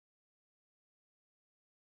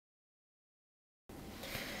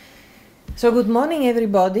So good morning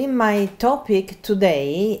everybody. My topic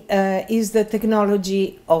today is the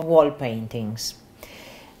technology of wall paintings.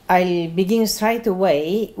 I'll begin straight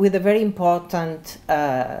away with a very important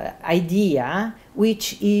idea,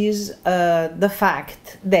 which is the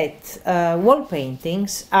fact that wall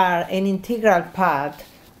paintings are an integral part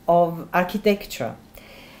of architecture.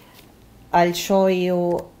 I'll show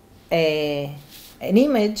you an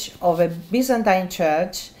image of a Byzantine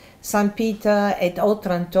church, St. Peter at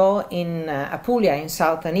Otranto in Apulia in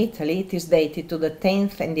southern Italy. It is dated to the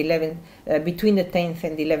 10th and 11th, between the 10th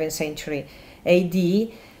and 11th century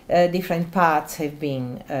AD. Different parts have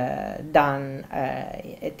been done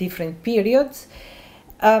at different periods.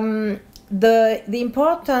 The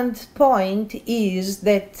important point is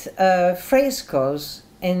that frescoes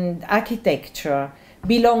and architecture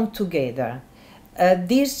belong together.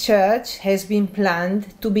 This church has been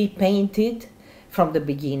planned to be painted from the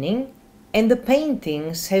beginning, and the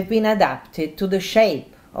paintings have been adapted to the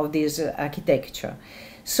shape of this architecture.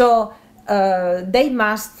 So they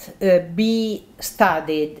must be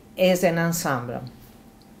studied as an ensemble.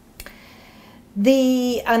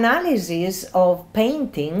 The analysis of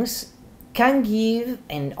paintings can give,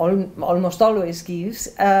 and almost always gives,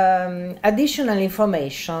 additional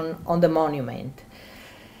information on the monument.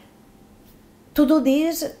 To do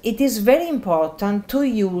this, it is very important to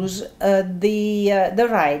use the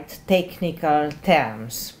right technical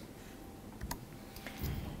terms.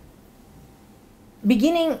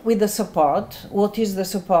 Beginning with the support, what is the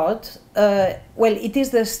support? Well, it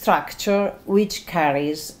is the structure which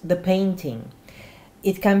carries the painting.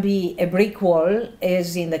 It can be a brick wall,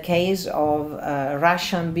 as in the case of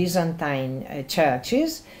Russian Byzantine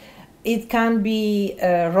churches. It can be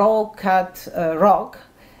raw-cut rock,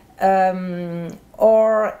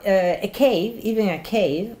 or a cave, even a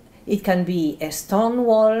cave. It can be a stone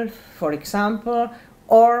wall, for example,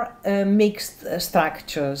 or mixed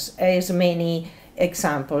structures, as many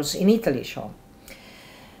examples in Italy show.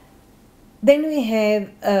 Then we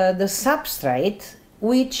have the substrate,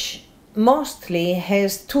 which mostly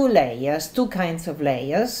has two layers, two kinds of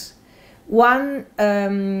layers. One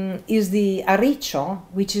is the arriccio,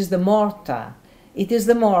 which is the mortar. It is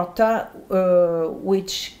the mortar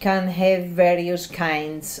which can have various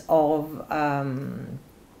kinds of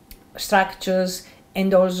structures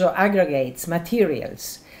and also aggregates,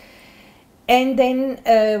 materials. And then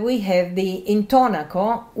we have the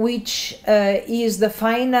intonaco, which is the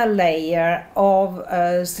final layer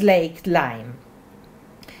of slaked lime.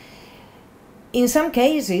 In some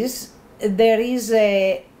cases, there is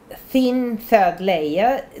a thin third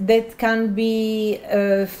layer that can be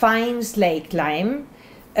fine slaked lime,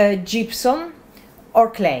 gypsum or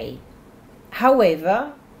clay.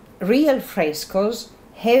 However, real frescoes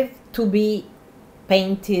have to be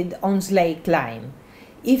painted on slaked lime.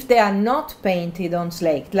 If they are not painted on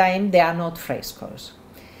slaked lime, they are not frescoes.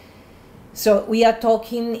 So we are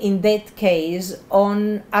talking in that case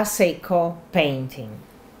on a secco painting.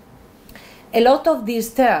 A lot of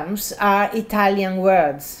these terms are Italian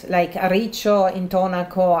words, like arriccio,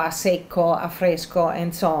 intonaco, a secco, a fresco,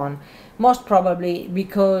 and so on. Most probably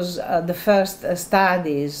because the first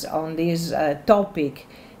studies on this topic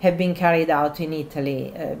have been carried out in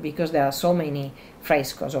Italy, because there are so many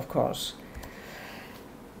frescoes, of course.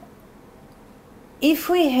 If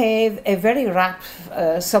we have a very rough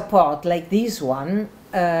support like this one,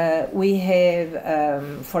 we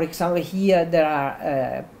have, for example, here there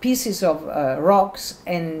are pieces of rocks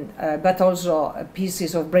and but also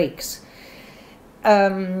pieces of bricks.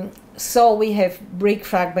 So we have brick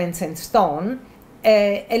fragments and stone.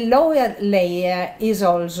 A lower layer is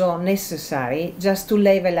also necessary just to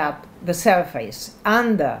level up the surface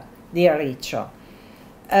under the arriccio.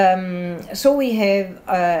 So we have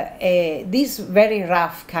this very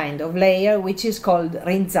rough kind of layer, which is called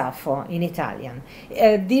rinzafo in Italian.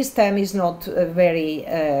 This term is not very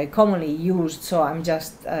commonly used, so I'm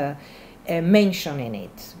just mentioning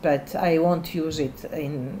it, but I won't use it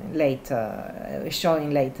in later,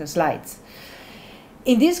 showing later slides.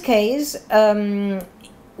 In this case,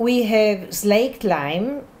 we have slaked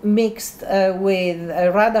lime mixed with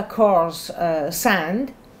rather coarse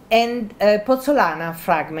sand and pozzolana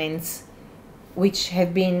fragments, which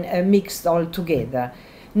have been mixed all together.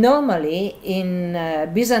 Normally, in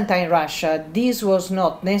Byzantine Russia, this was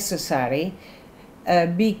not necessary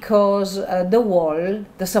because the wall,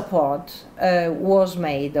 the support, was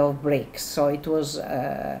made of bricks, so it was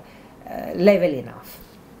level enough.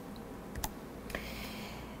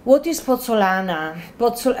 What is pozzolana?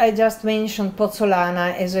 I just mentioned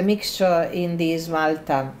pozzolana as a mixture in this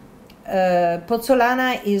Malta.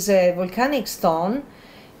 Pozzolana is a volcanic stone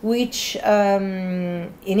which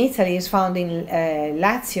in Italy is found in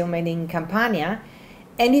Latium and in Campania,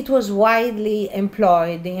 and it was widely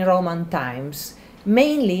employed in Roman times,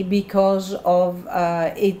 mainly because of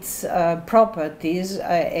its properties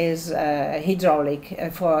as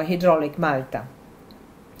for hydraulic malta.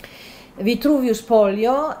 Vitruvius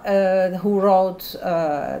Pollio, who wrote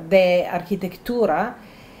the Architectura,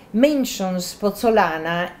 mentions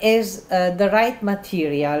pozzolana as the right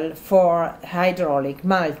material for hydraulic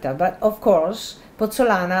malta, but of course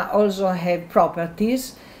pozzolana also have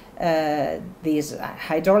properties, these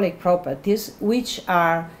hydraulic properties, which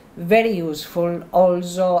are very useful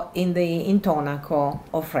also in the intonaco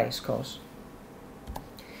of frescoes.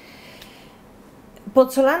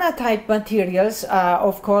 Pozzolana type materials are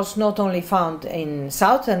of course not only found in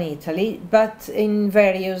southern Italy but in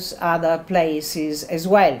various other places as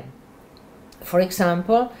well. For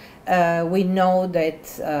example, we know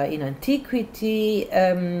that in antiquity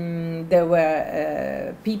there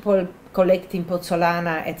were people collecting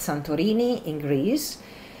pozzolana at Santorini in Greece.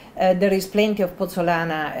 There is plenty of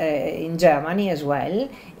pozzolana in Germany as well,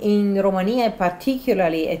 in Romania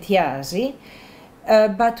particularly at Iasi.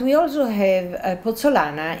 But we also have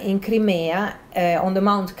pozzolana in Crimea on the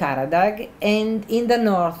Mount Karadag and in the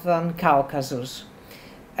northern Caucasus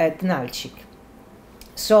at Nalchik.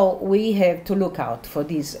 So we have to look out for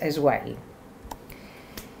this as well.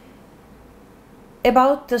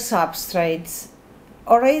 About the substrates,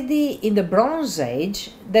 already in the Bronze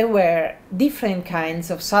Age there were different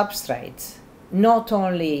kinds of substrates, not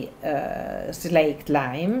only slaked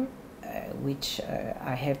lime, which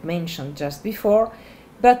I have mentioned just before,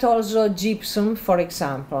 but also gypsum, for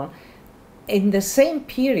example. In the same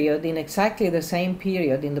period, in exactly the same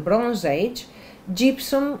period in the Bronze Age,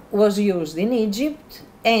 gypsum was used in Egypt,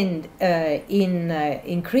 and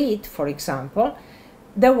in Crete, for example,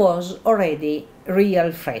 there was already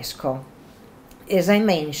real fresco. As I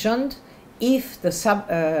mentioned, if the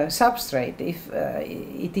substrate, if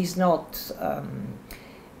it is not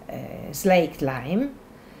slaked lime,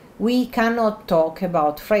 we cannot talk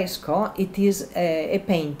about fresco, it is a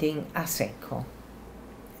painting a secco.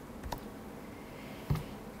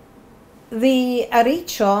 The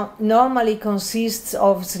arriccio normally consists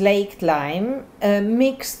of slaked lime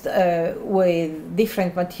mixed with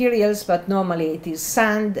different materials, but normally it is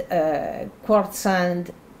sand, quartz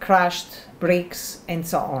sand, crushed bricks, and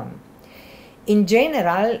so on. In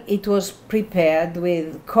general, it was prepared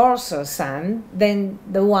with coarser sand than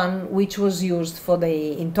the one which was used for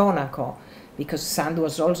the intonaco, because sand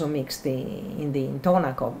was also mixed in the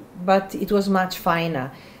intonaco, but it was much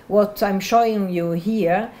finer. What I'm showing you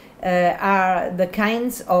here are the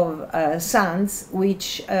kinds of sands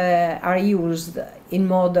which are used in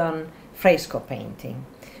modern fresco painting.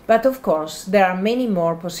 But of course, there are many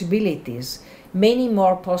more possibilities, many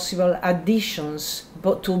more possible additions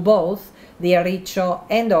to both the arriccio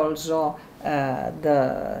and also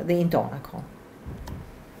the intonaco.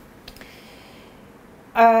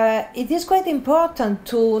 It is quite important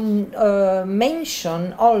to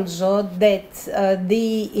mention also that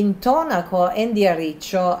the intonaco and the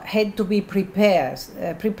arriccio had to be prepared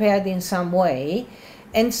in some way,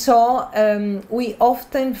 and so we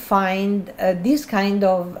often find this kind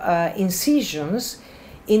of incisions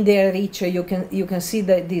in the arriccio. You can see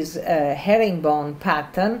this herringbone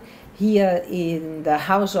pattern here in the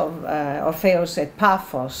house of Orpheus at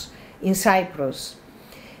Paphos in Cyprus.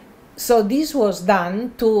 So this was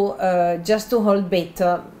done to just to hold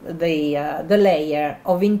better the layer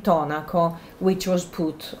of intonaco which was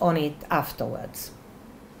put on it afterwards.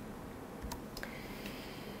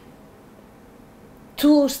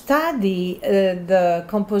 To study the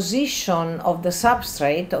composition of the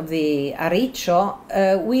substrate of the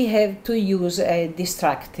arriccio, we have to use a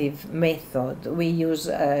destructive method. We use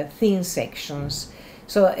thin sections.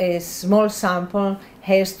 So a small sample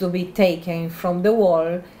has to be taken from the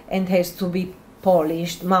wall and has to be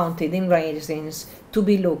polished, mounted in resins, to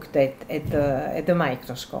be looked at the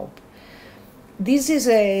microscope. This is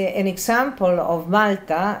an example of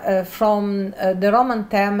Malta from the Roman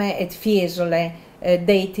Terme at Fiesole,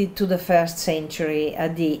 dated to the 1st century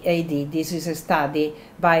AD. This is a study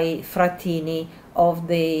by Frattini of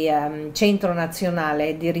the Centro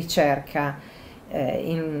Nazionale di Ricerca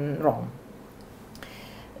in Rome.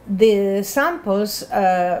 The samples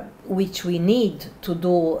which we need to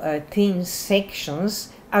do thin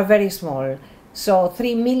sections are very small, so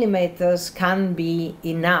 3 millimeters can be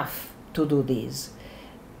enough to do this.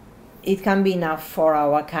 It can be enough for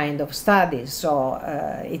our kind of studies, so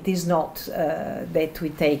it is not that we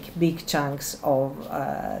take big chunks of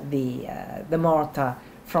the mortar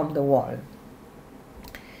from the wall.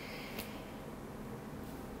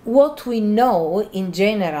 what we know in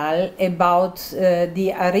general about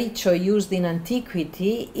the arriccio used in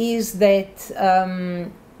antiquity is that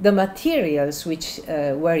the materials which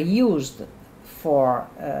were used for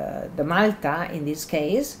the Malta, in this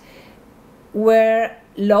case, were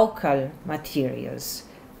local materials.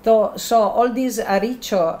 So all these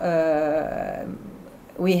arriccio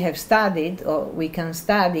we have studied, or we can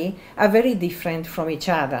study, are very different from each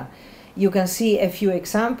other. You can see a few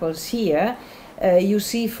examples here. You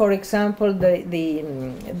see, for example,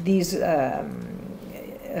 these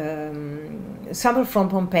sample from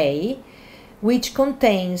Pompeii, which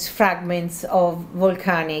contains fragments of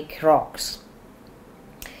volcanic rocks.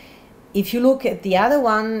 If you look at the other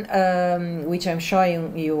one, which I'm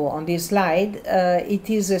showing you on this slide, it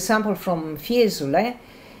is a sample from Fiesole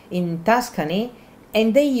in Tuscany,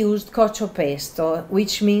 and they used coccio-pesto,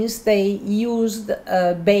 which means they used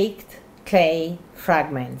baked clay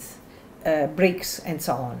fragments, bricks and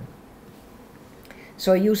so on.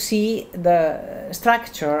 So you see the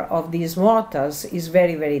structure of these mortars is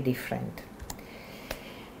very, very different.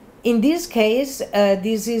 In this case,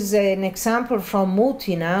 this is an example from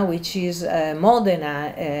Mutina, which is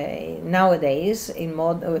Modena nowadays.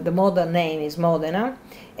 The modern name is Modena,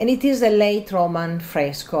 and it is a late Roman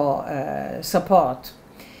fresco support.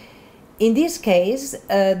 In this case,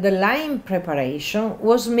 the lime preparation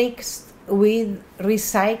was mixed with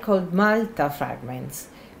recycled Malta fragments,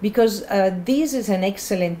 because this is an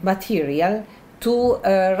excellent material to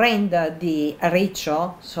render the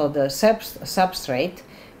arriccio, so the substrate,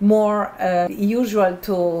 more usual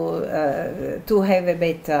to have a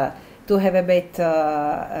better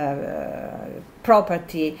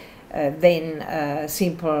property than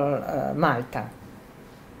simple Malta.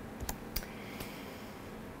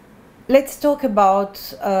 Let's talk about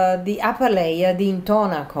the upper layer, the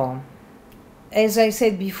intonaco. As I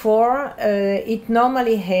said before, it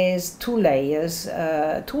normally has two layers,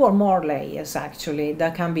 two or more layers actually.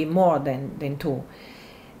 There can be more than two,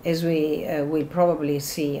 as we will probably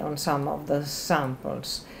see on some of the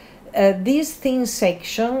samples. This thin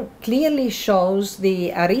section clearly shows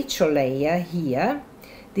the arriccio layer here.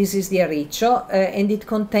 This is the arriccio, and it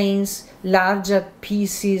contains larger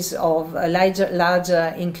pieces of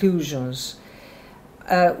larger inclusions.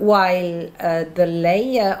 While the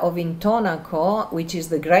layer of intonaco, which is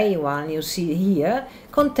the gray one you see here,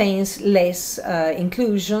 contains less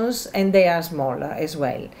inclusions, and they are smaller as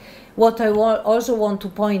well. What I also want to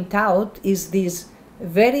point out is this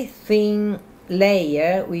very thin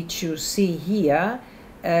layer which you see here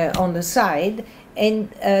on the side, and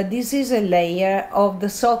this is a layer of the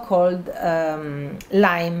so-called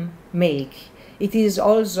lime milk. It is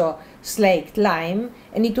also slaked lime,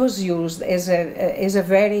 and it was used as a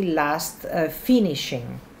very last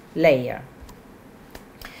finishing layer.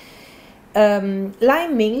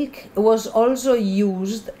 Lime milk was also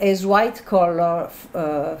used as white color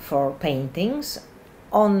for paintings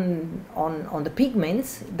on the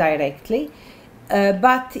pigments directly,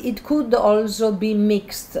 but it could also be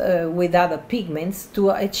mixed with other pigments to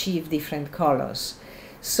achieve different colors.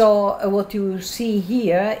 So what you see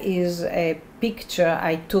here is a picture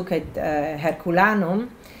I took at Herculanum,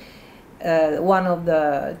 one of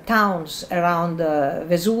the towns around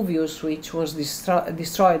Vesuvius, which was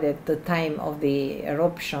destroyed at the time of the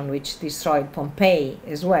eruption, which destroyed Pompeii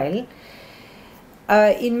as well.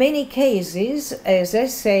 In many cases, as I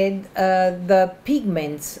said, the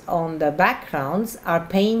pigments on the backgrounds are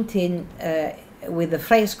painted with the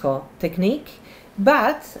fresco technique,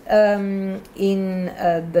 but in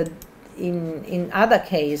other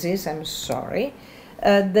cases, I'm sorry,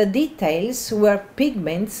 the details were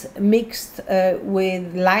pigments mixed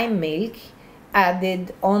with lime milk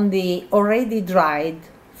added on the already dried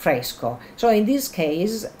fresco. So in this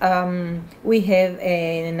case, we have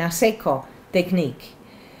an a secco technique,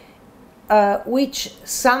 which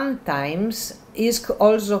sometimes is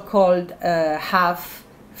also called half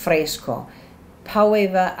fresco.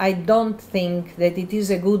 However, I don't think that it is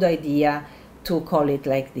a good idea to call it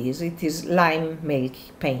like this. It is lime milk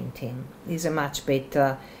painting. It's a much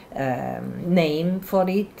better name for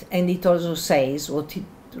it, and it also says what it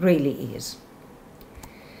really is.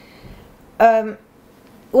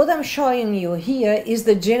 What I'm showing you here is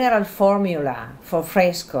the general formula for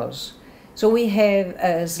frescoes. So we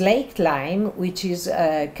have slaked lime, which is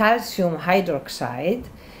calcium hydroxide,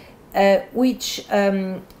 which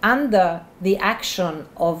under the action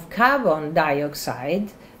of carbon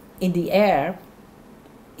dioxide in the air,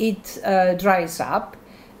 it dries up,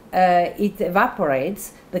 it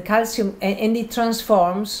evaporates, the calcium, and it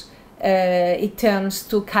transforms, it turns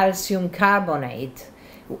to calcium carbonate,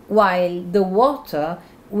 while the water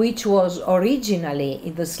which was originally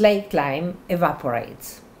in the slate lime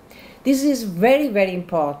evaporates. This is very, very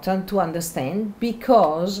important to understand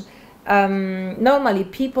because normally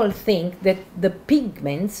people think that the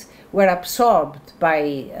pigments were absorbed by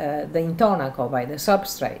the intonaco, by the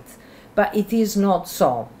substrate, but it is not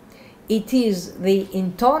so. It is the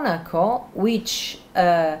intonaco which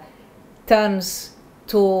turns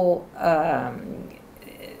to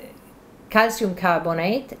calcium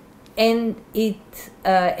carbonate and it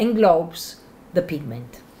englobes the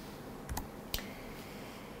pigment.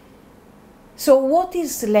 So what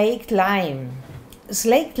is slaked lime?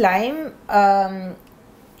 Slaked lime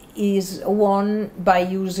is won by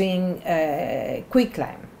using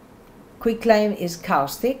quicklime. Quicklime is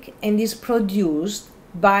caustic and is produced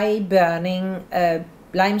by burning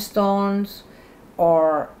limestones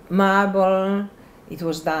or marble. It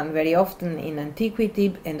was done very often in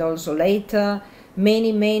antiquity and also later.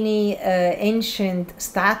 Many ancient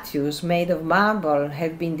statues made of marble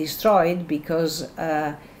have been destroyed because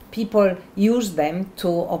people used them to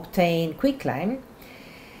obtain quicklime.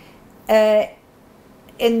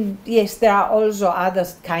 And yes, there are also other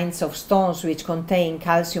kinds of stones which contain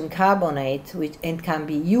calcium carbonate and can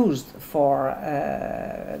be used for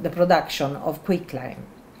the production of quicklime.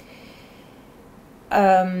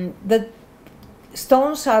 The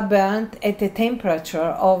stones are burnt at a temperature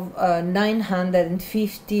of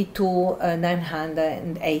 950 to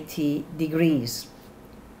 980 degrees.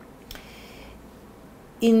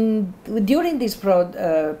 During this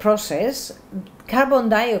process, carbon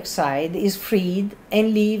dioxide is freed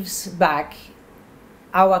and leaves back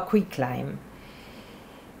our quicklime.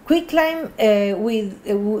 Quicklime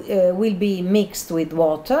will be mixed with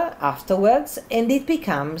water afterwards and it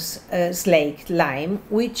becomes slaked lime,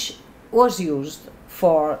 which was used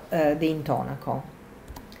for the intonaco.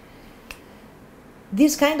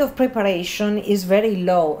 This kind of preparation is very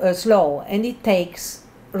slow and it takes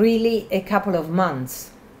really a couple of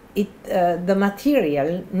months. The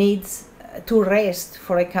material needs to rest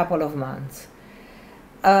for a couple of months.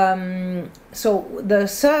 So the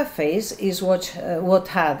surface is what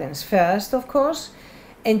hardens first, of course,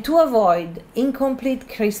 and to avoid incomplete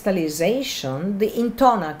crystallization, the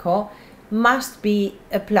intonaco must be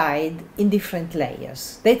applied in different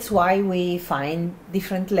layers. That's why we find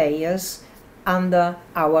different layers under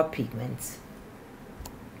our pigments.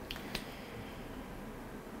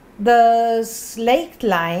 The slaked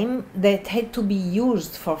lime that had to be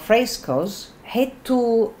used for frescoes had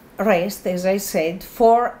to rest, as I said,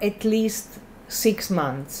 for at least 6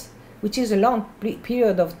 months, which is a long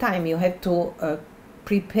period of time. You have to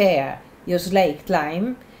prepare your slaked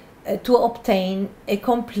lime to obtain a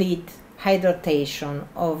complete hydration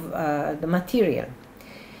of the material.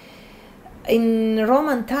 In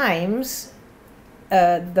Roman times,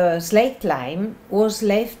 the slaked lime was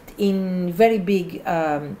left in very big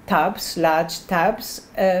tubs, large tubs,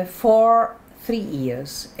 for 3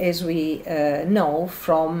 years, as we know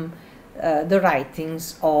from the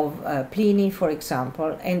writings of Pliny, for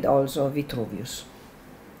example, and also Vitruvius.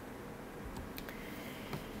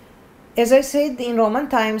 As I said, in Roman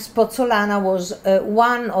times, pozzolana was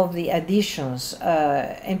one of the additions,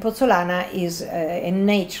 and pozzolana is a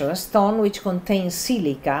natural stone which contains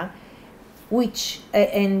silica, which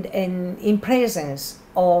and in presence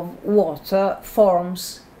of water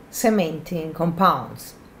forms cementing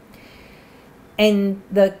compounds. And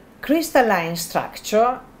the crystalline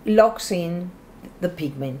structure locks in the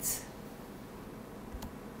pigments.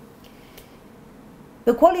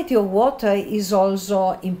 The quality of water is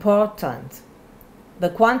also important. The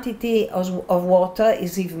quantity of water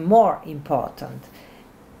is even more important.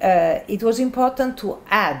 It was important to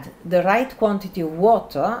add the right quantity of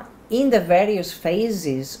water in the various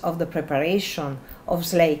phases of the preparation of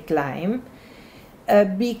slaked lime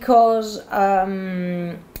because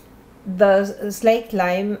the slaked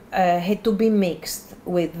lime had to be mixed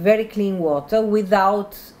with very clean water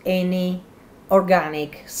without any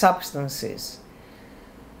organic substances.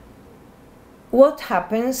 What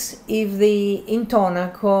happens if the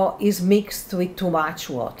intonaco is mixed with too much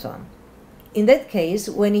water? In that case,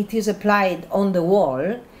 when it is applied on the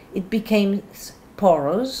wall, it becomes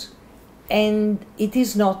porous and it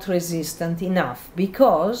is not resistant enough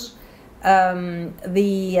because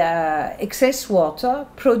the excess water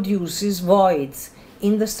produces voids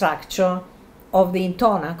in the structure of the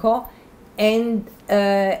intonaco and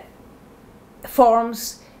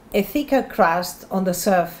forms a thicker crust on the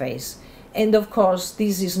surface. And of course,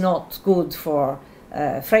 this is not good for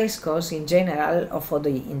frescoes in general or for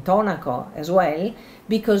the intonaco as well,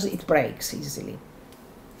 because it breaks easily.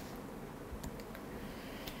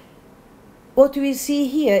 What we see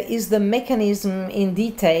here is the mechanism in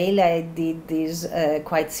detail. I did this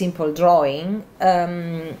quite simple drawing.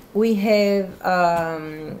 We have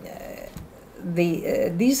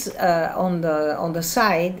this on the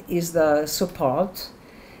side is the support.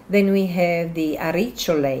 Then we have the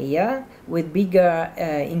arriccio layer with bigger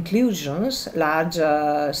inclusions,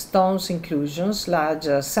 larger stones inclusions,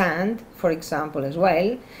 larger sand, for example, as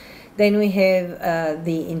well. Then we have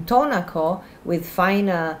the intonaco with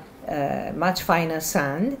finer, much finer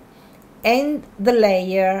sand, and the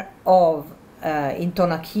layer of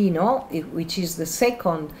intonachino, which is the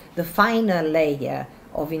finer layer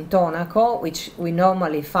of intonaco, which we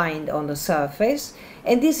normally find on the surface,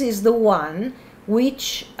 and this is the one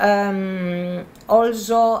which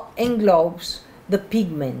also englobes the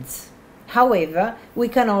pigments. However, we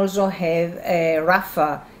can also have a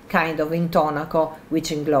rougher kind of intonaco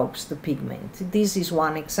which englobes the pigment. This is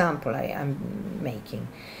one example I am making.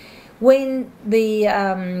 When the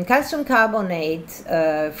calcium carbonate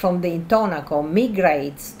from the intonaco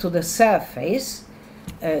migrates to the surface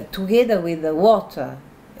together with the water,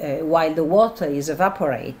 while the water is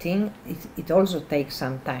evaporating, it also takes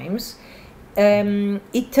some time,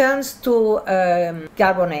 it turns to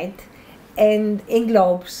carbonate and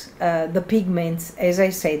englobes the pigments, as I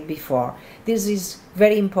said before. This is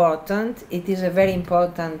very important. It is a very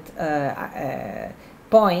important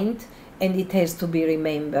point, and it has to be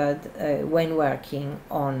remembered when working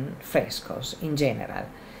on frescoes in general.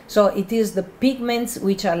 So it is the pigments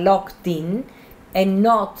which are locked in and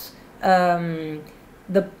not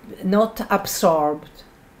absorbed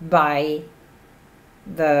by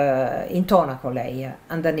the intonaco layer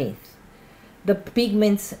underneath. The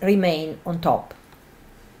pigments remain on top.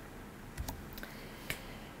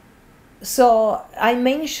 So I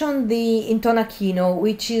mentioned the intonachino,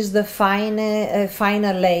 which is the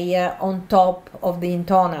finer layer on top of the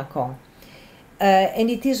intonaco. And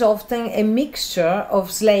it is often a mixture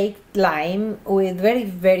of slaked lime with very,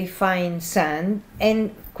 very fine sand,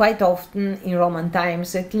 and quite often, in Roman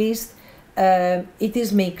times at least, it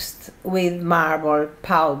is mixed with marble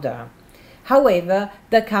powder. However,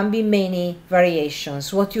 there can be many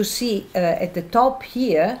variations. What you see at the top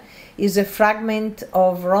here is a fragment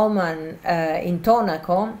of Roman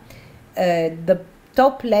intonaco. The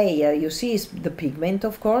top layer you see is the pigment,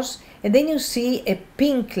 of course, and then you see a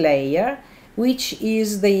pink layer, which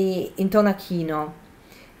is the intonachino.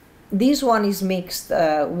 This one is mixed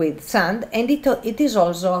with sand, and it is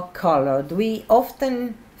also colored. We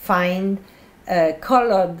often find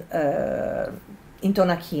colored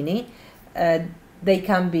intonachini. They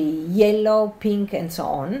can be yellow, pink, and so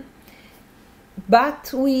on.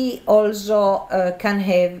 But we also can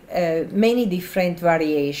have many different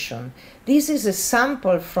variations. This is a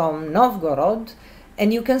sample from Novgorod,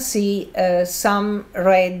 and you can see some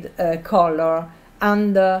red color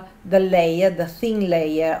under the layer, the thin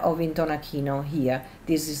layer of intonachino here.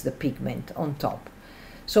 This is the pigment on top.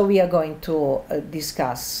 So we are going to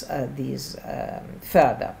discuss this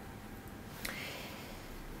further.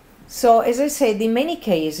 So, as I said, in many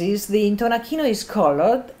cases, the intonachino is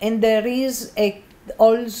colored, and there is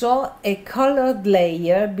also a colored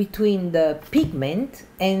layer between the pigment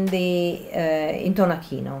and the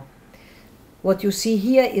intonachino. What you see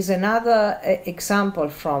here is another example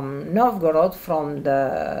from Novgorod, from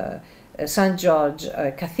the St. George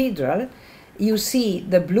Cathedral. You see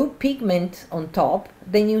the blue pigment on top,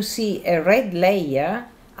 then you see a red layer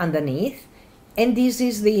underneath, and this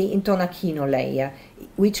is the intonachino layer,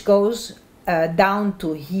 which goes down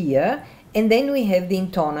to here, and then we have the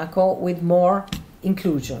intonaco with more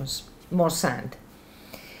inclusions, more sand.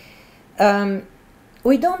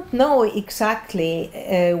 We don't know exactly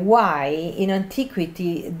why in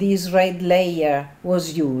antiquity this red layer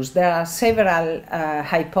was used. There are several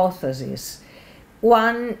hypotheses.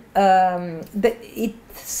 One, it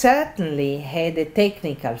certainly had a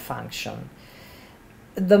technical function.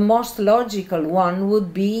 The most logical one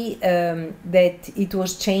would be that it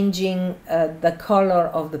was changing the color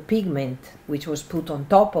of the pigment which was put on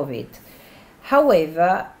top of it.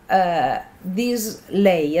 However, this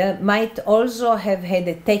layer might also have had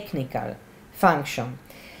a technical function.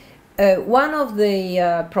 One of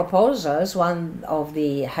the proposals, one of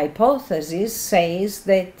the hypotheses, says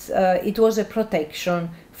that it was a protection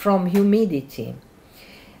from humidity.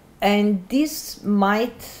 And this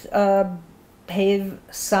might have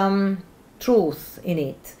some truth in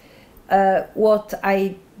it. What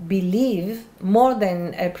I believe, more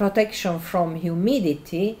than a protection from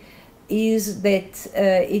humidity, is that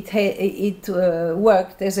it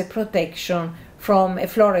worked as a protection from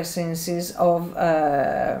efflorescences of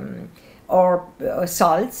or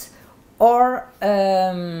salts, or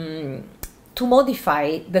to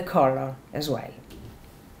modify the color as well.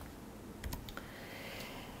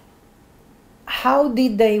 How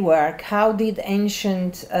did they work? How did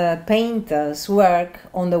ancient painters work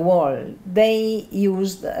on the wall? They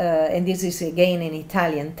used, and this is again an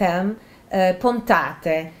Italian term,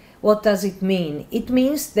 pontate. What does it mean? It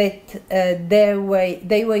means that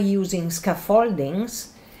they were using scaffoldings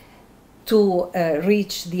to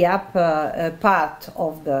reach the upper part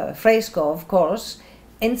of the fresco, of course,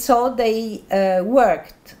 and so they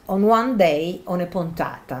worked on one day on a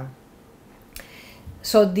pontata.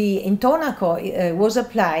 So the intonaco was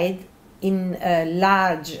applied in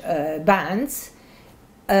large bands,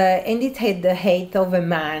 and it had the height of a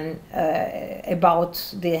man,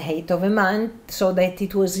 about the height of a man, so that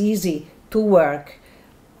it was easy to work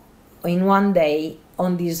in one day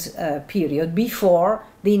on this period before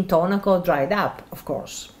the intonaco dried up, of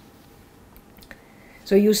course.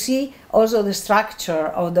 So you see also the structure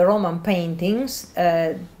of the Roman paintings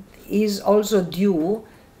is also due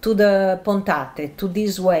to the pontate, to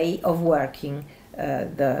this way of working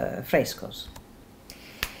the frescoes.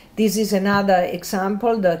 This is another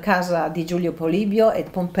example, the Casa di Giulio Polibio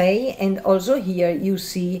at Pompeii, and also here you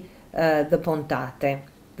see the pontate,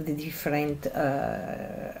 the different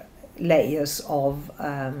layers of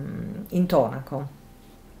intonaco.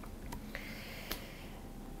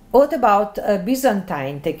 What about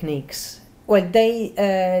Byzantine techniques? Well, they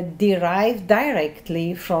derive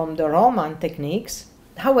directly from the Roman techniques.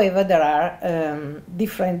 However, there are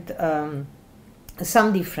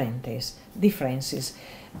some differences.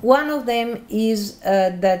 One of them is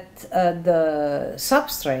that the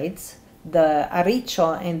substrates, the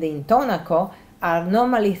arriccio and the intonaco, are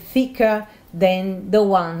normally thicker than the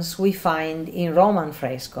ones we find in Roman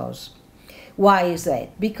frescoes. Why is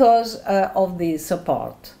that? Because of the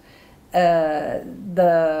support.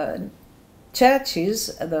 The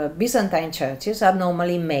churches, the Byzantine churches, are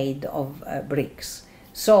normally made of bricks.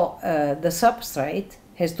 So the substrate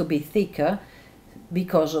has to be thicker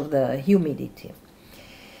because of the humidity.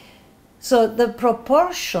 So the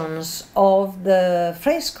proportions of the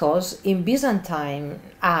frescoes in Byzantine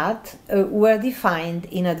art were defined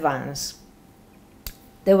in advance.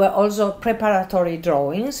 There were also preparatory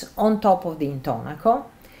drawings on top of the intonaco.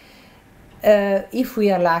 If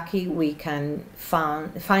we are lucky, we can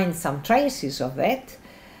find some traces of that.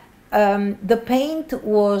 The paint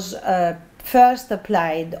was first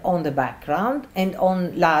applied on the background and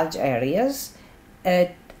on large areas,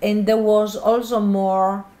 and there was also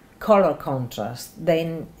more color contrast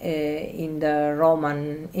than in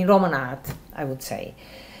Roman art, I would say.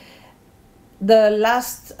 The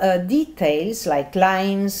last details like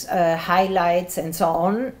lines, highlights, and so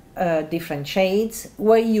on, different shades,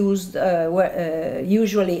 were usually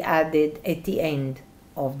added at the end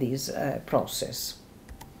of this process.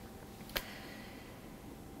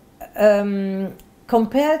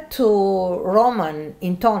 Compared to Roman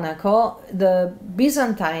intonaco, the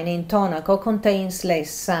Byzantine intonaco contains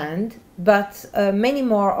less sand, but many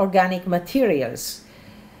more organic materials.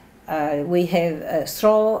 We have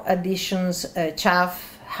straw additions,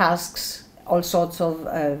 chaff, husks, all sorts of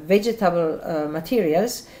vegetable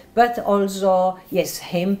materials, but also, yes,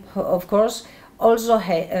 hemp, of course, also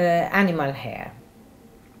animal hair.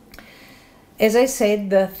 As I said,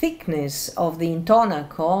 the thickness of the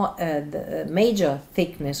intonaco, the major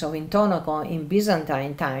thickness of intonaco in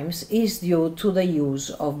Byzantine times, is due to the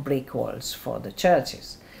use of brick walls for the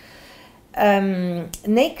churches.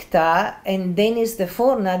 Nectar and Denis de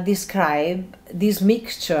Forna describe this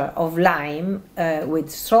mixture of lime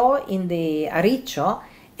with straw in the arriccio,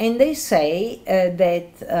 and they say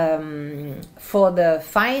that for the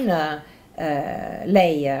finer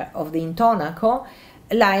layer of the intonaco,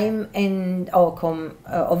 lime and oakum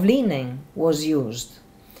of linen was used.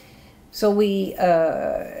 So we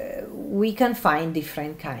can find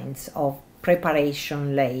different kinds of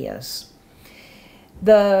preparation layers.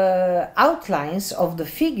 The outlines of the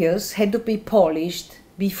figures had to be polished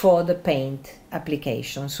before the paint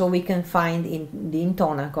application, so we can find in the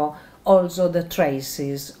intonaco also the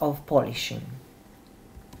traces of polishing.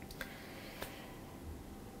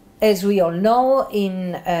 As we all know,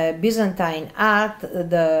 in Byzantine art,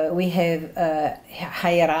 we have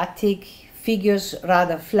hieratic figures,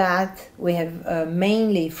 rather flat. We have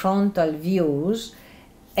mainly frontal views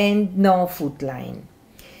and no footline.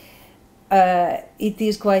 It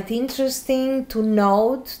is quite interesting to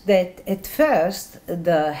note that at first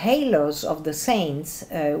the halos of the saints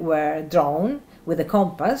were drawn with a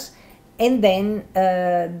compass, and then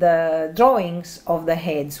the drawings of the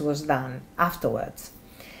heads was done afterwards.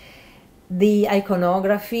 The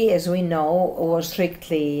iconography, as we know, was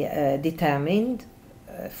strictly determined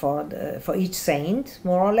for each saint,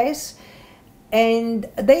 more or less. And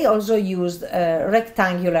they also used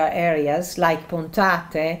rectangular areas like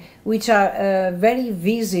puntate, which are very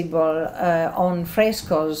visible on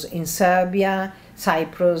frescoes in Serbia,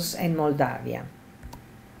 Cyprus, and Moldavia.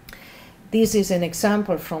 This is an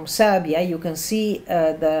example from Serbia. You can see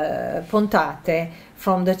the puntate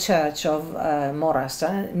from the church of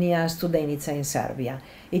Morasa near Studenica in Serbia.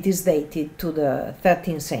 It is dated to the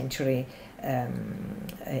 13th century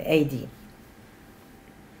AD.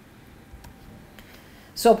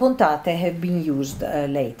 So puntate have been used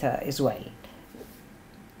later as well.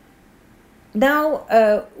 Now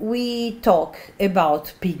we talk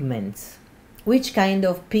about pigments. Which kind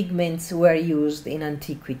of pigments were used in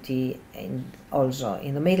antiquity and also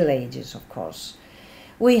in the Middle Ages, of course.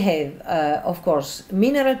 We have, of course,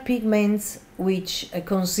 mineral pigments, which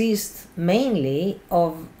consist mainly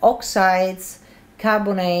of oxides,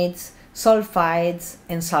 carbonates, sulfides,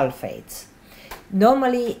 and sulfates,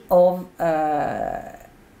 normally of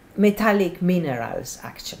metallic minerals,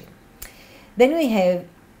 actually. Then we have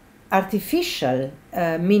artificial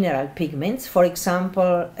mineral pigments, for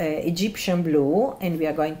example, Egyptian blue, and we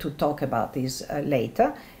are going to talk about this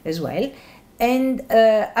later as well, and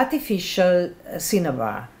artificial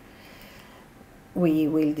cinnabar. We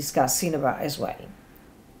will discuss cinnabar as well.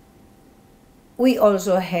 We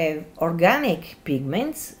also have organic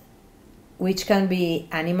pigments, which can be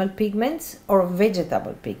animal pigments or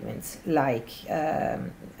vegetable pigments, like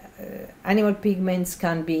animal pigments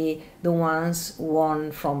can be the ones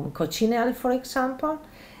won from cochineal, for example,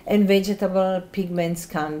 and vegetable pigments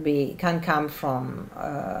can come from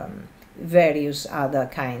various other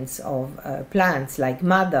kinds of plants, like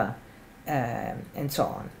madder and so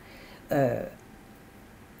on.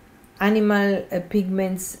 Animal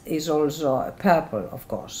pigments is also purple, of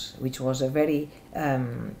course, which was a very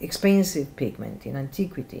expensive pigment in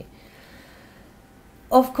antiquity.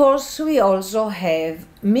 Of course, we also have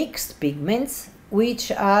mixed pigments,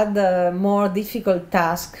 which are the more difficult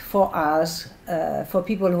task for us, for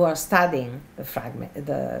people who are studying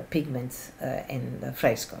the pigments in the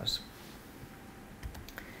frescoes.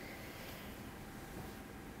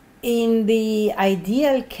 In the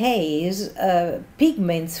ideal case,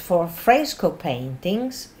 pigments for fresco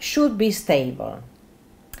paintings should be stable.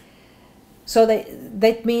 So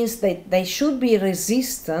that means that they should be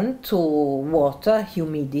resistant to water,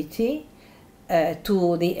 humidity,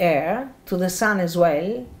 to the air, to the sun as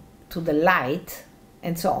well, to the light,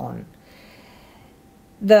 and so on.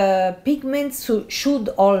 The pigments should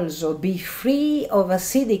also be free of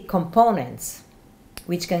acidic components,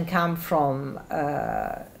 which can come from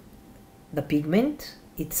the pigment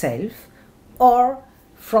itself, or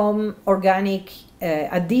from organic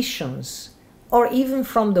additions, or even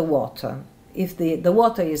from the water. If the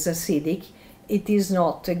water is acidic, it is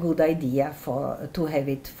not a good idea to have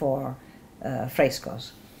it for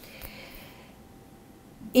frescoes.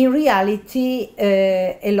 In reality,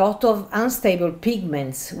 a lot of unstable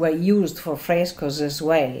pigments were used for frescoes as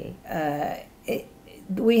well.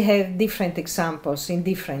 We have different examples in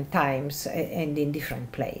different times and in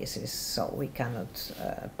different places, so we cannot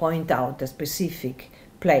point out a specific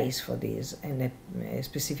place for this and a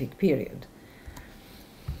specific period.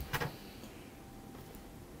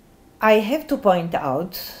 I have to point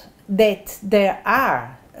out that there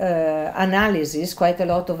are analyses, quite a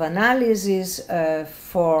lot of analyses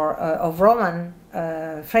of Roman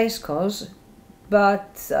frescoes,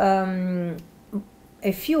 but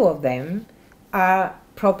a few of them are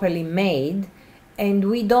properly made, and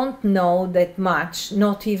we don't know that much,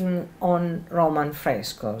 not even on Roman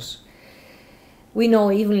frescoes. We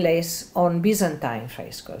know even less on Byzantine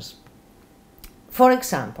frescoes. For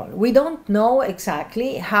example, we don't know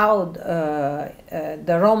exactly how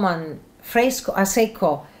the Roman fresco, a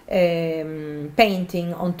secco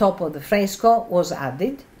painting on top of the fresco was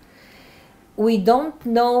added. We don't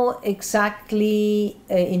know exactly,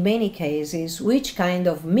 in many cases, which kind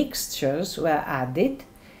of mixtures were added.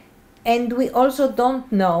 And we also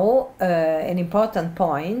don't know an important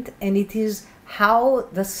point, and it is how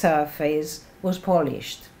the surface was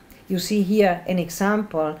polished. You see here an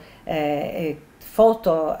example, a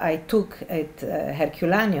photo I took at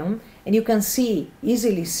Herculaneum, and you can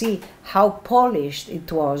easily see how polished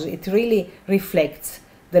it was. It really reflects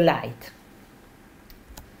the light.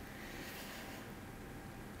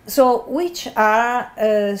 So, which are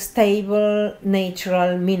stable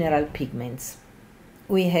natural mineral pigments?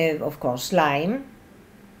 We have, of course, lime,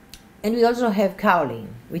 and we also have kaolin,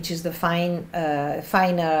 which is the finer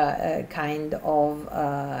kind of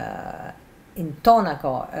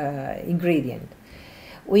intonaco ingredient.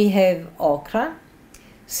 We have ochre,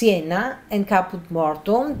 sienna, and caput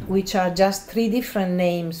mortuum, which are just three different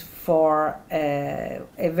names for a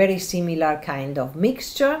very similar kind of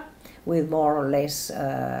mixture with more or less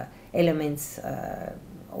elements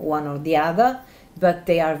one or the other, but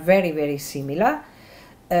they are very, very similar.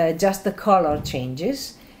 Just the color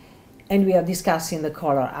changes, and we are discussing the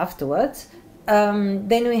color afterwards. Then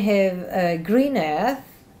we have green earth,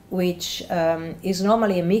 which is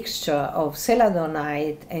normally a mixture of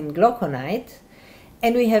celadonite and glauconite,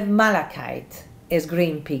 and we have malachite as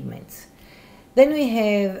green pigments. Then we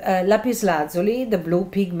have lapis lazuli, the blue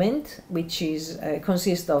pigment, which is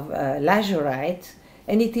consists of lazurite,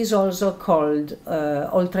 and it is also called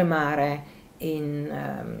oltremare in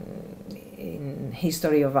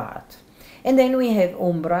history of art. And then we have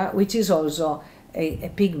umbra, which is also a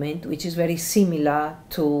pigment which is very similar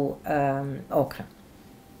to ochre.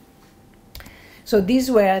 So these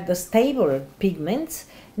were the stable pigments.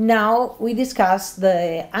 Now we discuss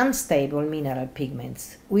the unstable mineral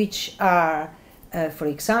pigments, which are, for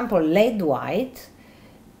example, lead white,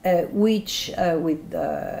 which with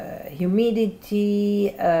humidity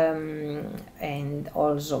and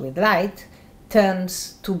also with light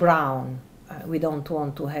turns to brown. We don't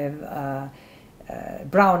want to have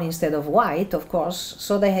brown instead of white, of course,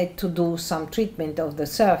 so they had to do some treatment of the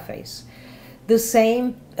surface. The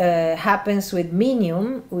same happens with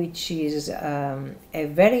minium, which is a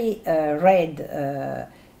very red,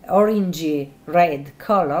 orangey red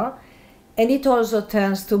color, and it also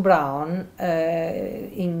turns to brown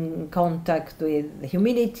in contact with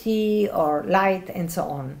humidity or light and so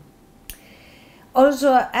on.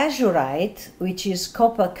 Also azurite, which is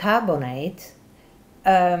copper carbonate,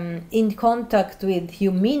 in contact with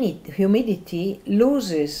humidity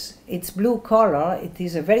loses its blue color. It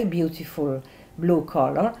is a very beautiful blue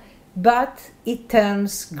color, but it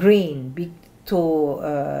turns green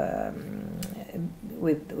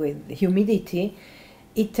with humidity.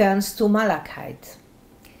 It turns to malachite.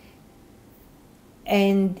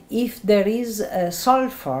 And if there is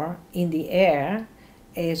sulfur in the air,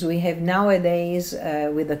 as we have nowadays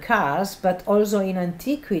with the cars, but also in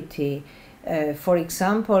antiquity, for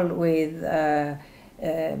example, with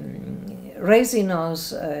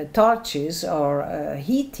resinous torches or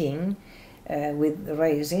heating with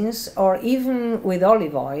resins, or even with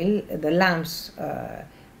olive oil, the lamps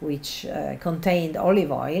which contained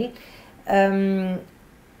olive oil,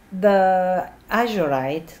 the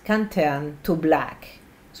azurite can turn to black,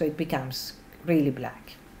 so it becomes really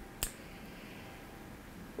black.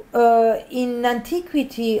 In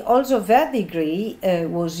antiquity, also verdigris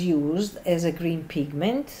was used as a green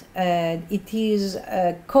pigment. It is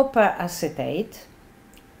copper acetate,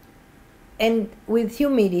 and with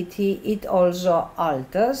humidity it also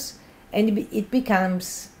alters, and it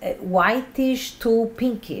becomes whitish to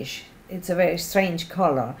pinkish. It's a very strange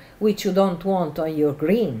color, which you don't want on your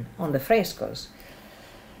green, on the frescoes.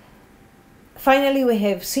 Finally, we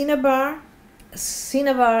have cinnabar.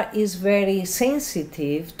 Cinnabar is very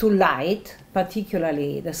sensitive to light,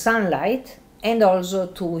 particularly the sunlight, and also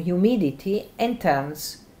to humidity, and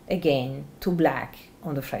turns again to black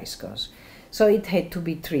on the frescoes. So it had to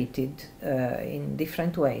be treated in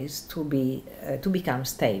different ways to become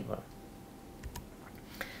stable.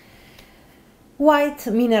 White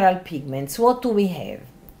mineral pigments, what do we have?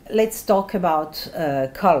 Let's talk about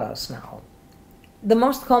colors now. The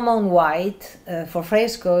most common white for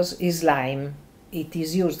frescoes is lime. It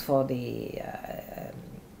is used for the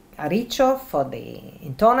arriccio, for the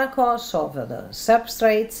intonacos, so for the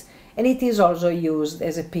substrates, and it is also used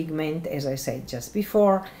as a pigment, as I said just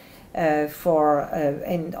before,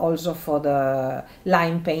 and also for the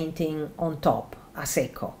lime painting on top, a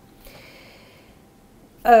secco.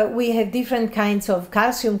 We have different kinds of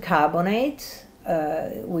calcium carbonate,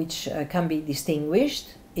 which can be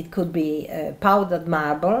distinguished. It could be powdered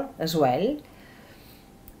marble as well.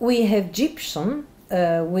 We have gypsum,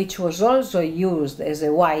 which was also used as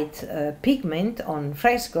a white pigment on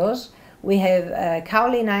frescoes. We have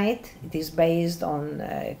kaolinite. It is based on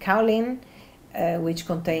kaolin, which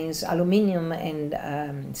contains aluminium and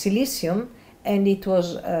silicium, and it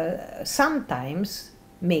was sometimes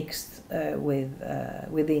mixed with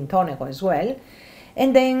the intonaco as well.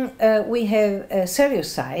 And then we have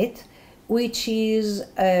cerussite, which is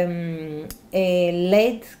a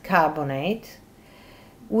lead carbonate,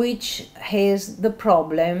 which has the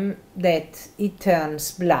problem that it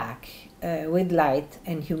turns black with light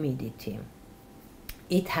and humidity.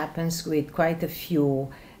 It happens with quite a few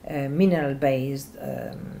mineral-based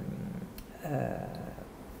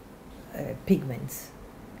pigments.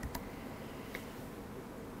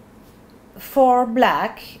 For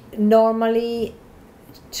black, normally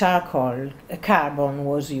charcoal, carbon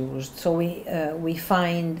was used. So we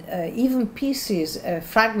find even pieces,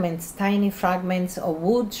 fragments, tiny fragments of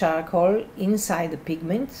wood charcoal inside the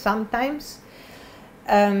pigment sometimes.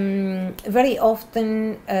 Very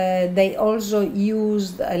often they also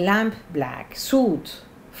used a lamp black, soot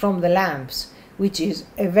from the lamps, which is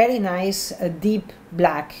a very nice deep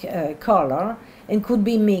black color and could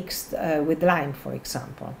be mixed with lime, for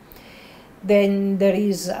example. Then there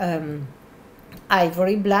is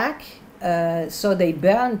ivory black, so they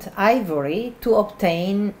burnt ivory to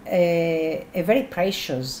obtain a very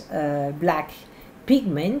precious black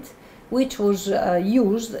pigment, which was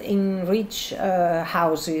used in rich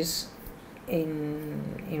houses,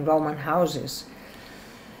 in Roman houses.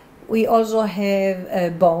 We also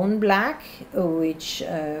have bone black, which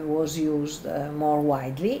was used more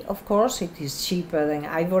widely. Of course, it is cheaper than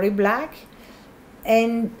ivory black.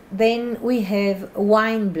 And then we have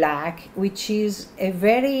wine black, which is a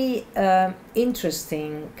very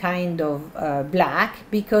interesting kind of black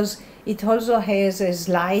because it also has a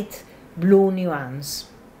slight blue nuance.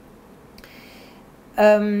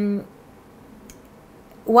 Wine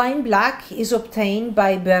black is obtained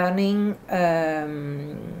by burning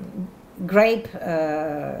grape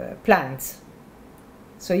plants.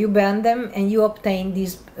 So you burn them and you obtain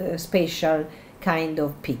this special kind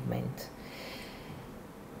of pigment.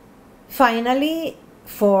 Finally,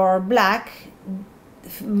 for black,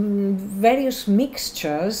 various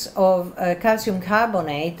mixtures of calcium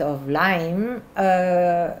carbonate of lime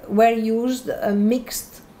were used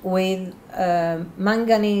mixed with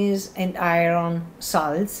manganese and iron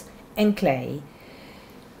salts and clay.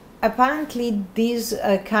 Apparently, these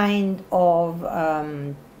kind of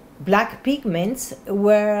black pigments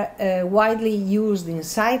were widely used in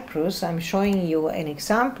Cyprus. I'm showing you an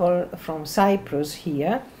example from Cyprus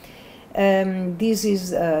here. This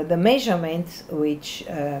is the measurement which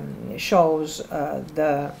shows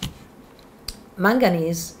the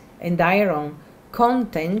manganese and iron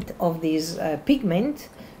content of this pigment,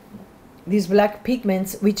 these black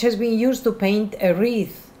pigments, which has been used to paint a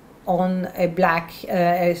wreath on a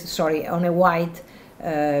on a white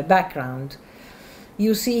background.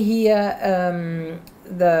 You see here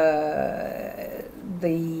the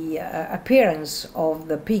appearance of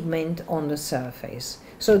the pigment on the surface.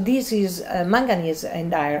 So this is manganese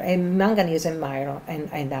and iron,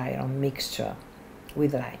 and iron mixture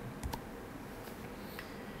with lime.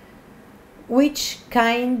 Which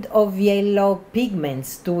kind of yellow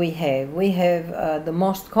pigments do we have? We have the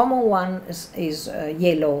most common one is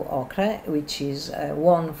yellow ochre, which is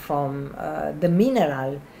one from the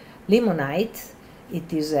mineral limonite.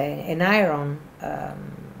 It is an iron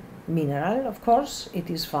mineral, of course.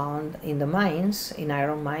 It is found in the mines, in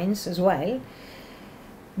iron mines as well.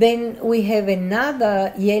 Then we have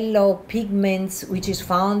another yellow pigment which is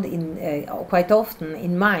found in quite often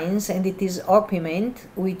in mines, and it is orpiment,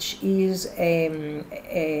 which is an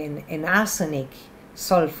arsenic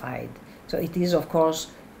sulfide. So it is, of course,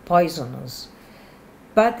 poisonous.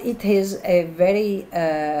 But it has a very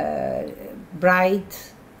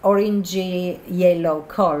bright orangey yellow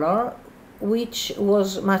color, which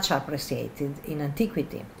was much appreciated in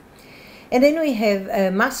antiquity. And then we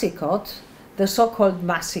have massicot, the so-called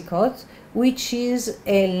massicot, which is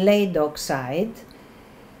a lead oxide,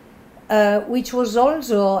 which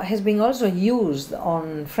has been also used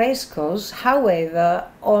on frescoes. However,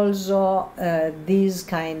 also this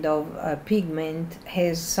kind of pigment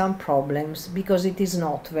has some problems because it is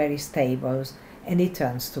not very stable and it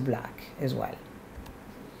turns to black as well.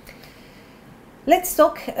 Let's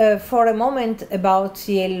talk for a moment about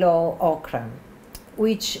yellow ochre,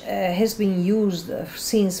 which has been used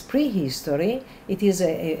since prehistory. It is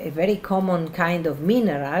a very common kind of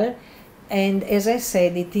mineral, and as I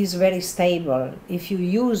said, it is very stable. If you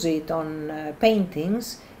use it on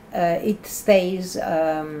paintings, it stays,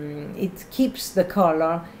 it keeps the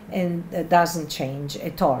color and doesn't change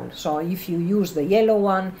at all. So if you use the yellow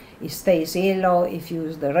one, it stays yellow. If you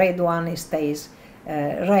use the red one, it stays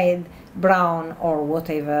red, brown, or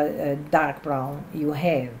whatever dark brown you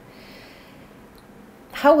have.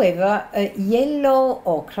 However, yellow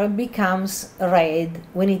ochre becomes red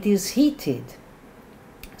when it is heated.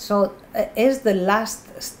 So, as the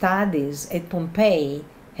last studies at Pompeii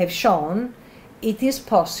have shown, it is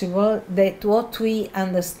possible that what we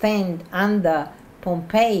understand under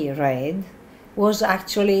Pompeii red was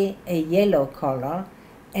actually a yellow color,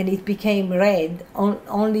 and it became red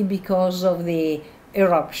only because of the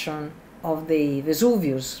eruption of the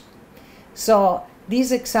Vesuvius. So,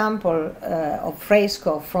 this example of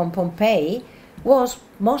fresco from Pompeii was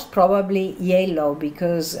most probably yellow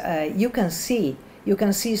because you can see you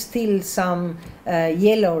can see still some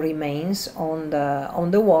yellow remains on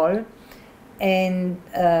the wall, and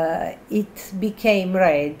it became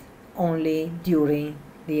red only during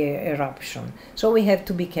the eruption. So we have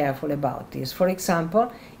to be careful about this. For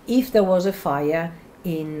example, if there was a fire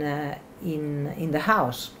in the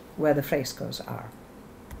house where the frescoes are.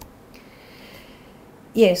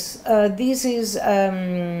 Yes, this is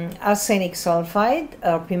arsenic sulfide,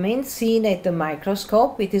 or pigment, seen at the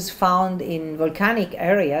microscope. It is found in volcanic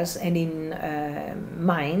areas and in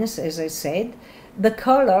mines, as I said. The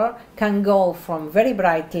color can go from very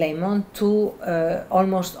bright lemon to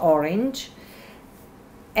almost orange.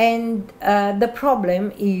 And the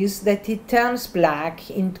problem is that it turns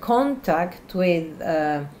black in contact with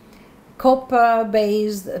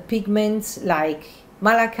copper-based pigments like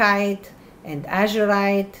malachite and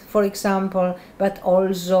azurite, for example, but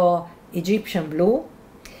also Egyptian blue.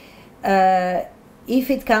 If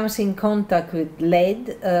it comes in contact with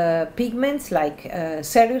lead pigments like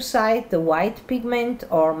cerussite, the white pigment,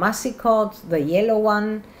 or massicot, the yellow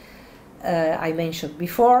one I mentioned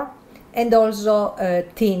before, and also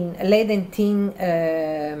lead and tin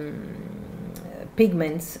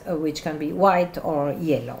pigments, which can be white or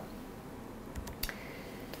yellow.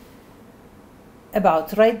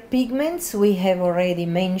 About red pigments, we have already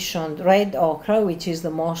mentioned red ochre, which is the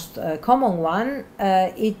most common one.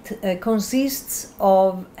 It consists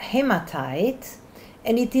of hematite,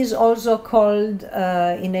 and it is also called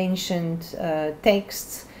in ancient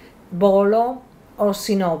texts bolo or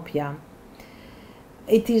sinopia.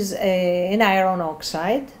 It is an iron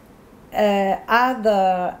oxide.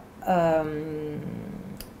 Other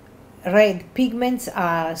red pigments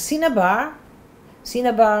are cinnabar,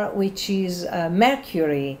 which is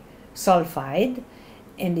mercury sulfide,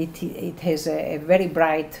 and it has a very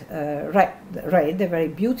bright red, a very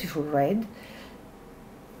beautiful red.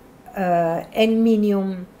 And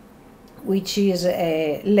minium, which is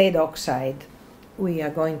a lead oxide. We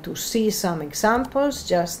are going to see some examples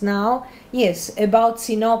just now. Yes, about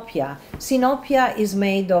sinopia. Sinopia is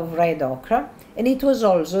made of red ochre, and it was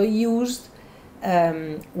also used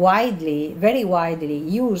very widely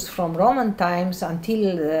used from Roman times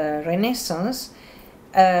until the Renaissance,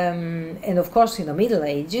 and of course in the Middle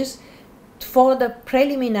Ages, for the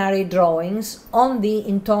preliminary drawings on the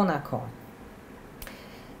intonaco.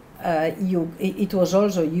 It was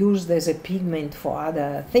also used as a pigment for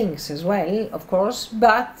other things as well, of course,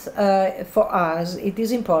 but for us it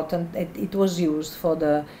is important that it was used for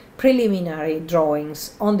the preliminary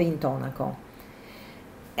drawings on the intonaco.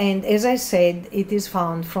 And as I said, it is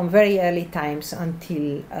found from very early times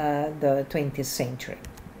until the 20th century.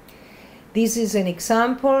 This is an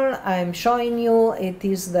example I'm showing you. It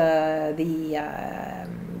is the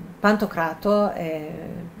Pantocrator,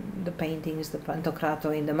 the painting is the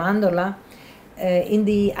Pantocrator in the mandorla, in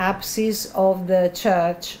the apsis of the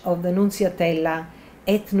church of the Nunziatella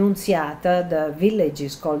et Nunziata. The village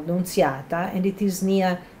is called Nunziata, and it is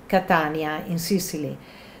near Catania in Sicily.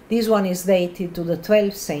 This one is dated to the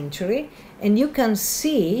 12th century, and you can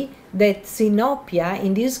see that sinopia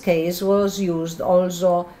in this case was used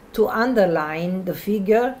also to underline the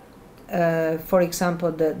figure, for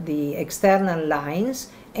example the external lines,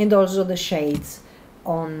 and also the shades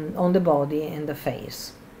on the body and the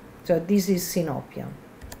face. So this is sinopia.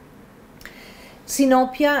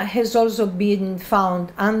 Sinopia has also been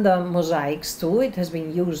found under mosaics too. It has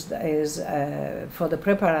been used as for the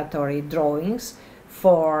preparatory drawings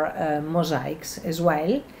for mosaics as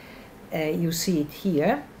well. You see it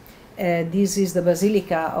here. This is the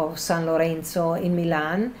Basilica of San Lorenzo in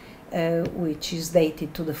Milan, which is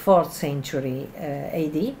dated to the 4th century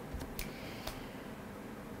AD.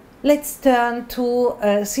 Let's turn to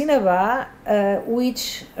cinnabar,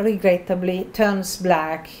 which regrettably turns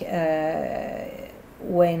black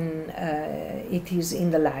when it is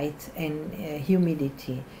in the light and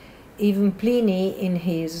humidity. Even Pliny, in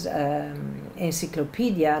his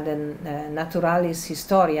encyclopedia, the Naturalis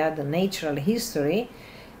Historia, the natural history,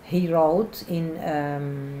 he wrote in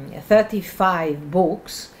 35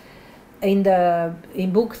 books. In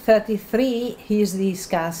book 33, he is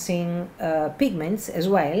discussing pigments as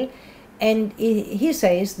well, and he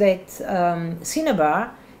says that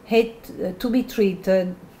cinnabar had to be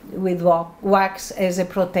treated with wax as a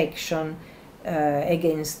protection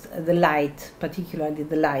against the light, particularly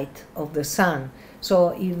the light of the sun.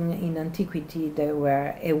 So even in antiquity they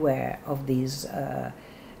were aware of this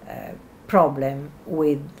problem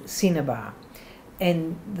with cinnabar.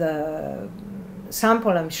 And the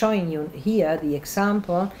sample I'm showing you here, the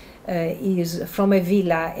example, is from a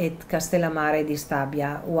villa at Castellammare di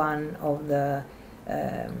Stabia, one of the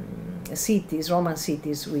cities, Roman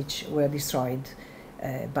cities, which were destroyed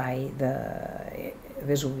by the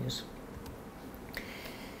Vesuvius.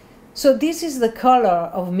 So this is the color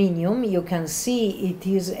of minium. You can see it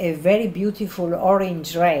is a very beautiful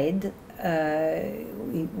orange red,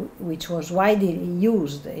 which was widely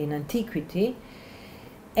used in antiquity.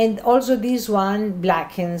 And also this one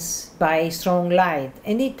blackens by strong light,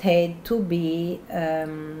 and it had to be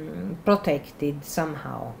protected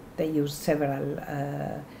somehow. They used several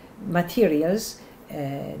materials,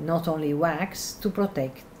 not only wax, to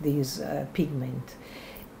protect this pigment.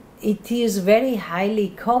 It is very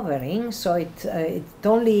highly covering, so it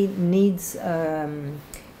only needs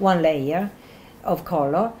one layer of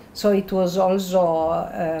color. So it was also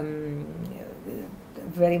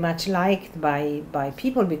very much liked by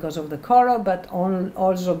people because of the color, but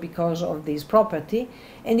also because of this property.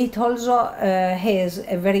 And it also has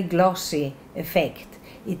a very glossy effect.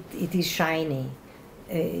 It is shiny.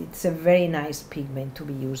 It's a very nice pigment to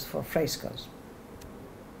be used for frescoes.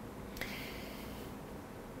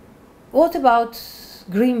 What about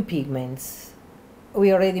green pigments?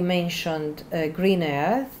 We already mentioned green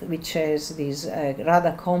earth, which has this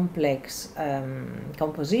rather complex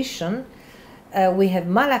composition. We have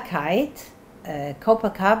malachite, copper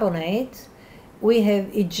carbonate. We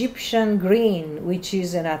have Egyptian green, which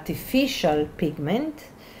is an artificial pigment.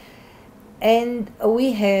 And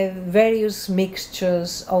we have various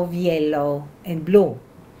mixtures of yellow and blue.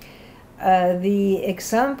 The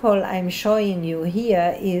example I'm showing you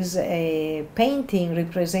here is a painting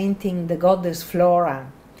representing the goddess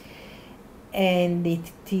Flora, and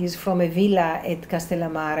it is from a villa at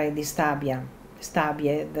Castellammare di Stabia,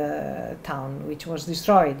 the town which was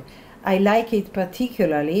destroyed. I like it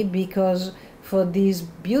particularly because for this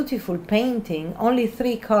beautiful painting only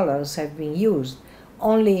 3 colors have been used,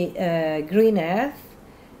 only green earth,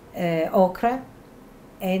 ochre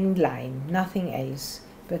and lime, nothing else.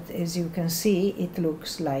 But as you can see, it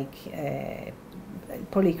looks like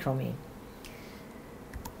polychromy.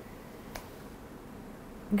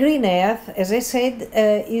 Green earth, as I said,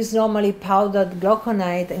 is normally powdered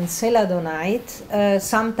glauconite and celadonite.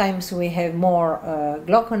 Sometimes we have more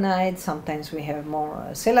glauconite, sometimes we have more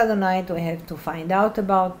celadonite. We have to find out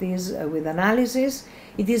about this with analysis.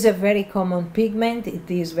 It is a very common pigment. It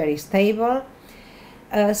is very stable.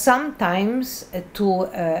 Sometimes to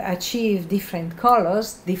achieve different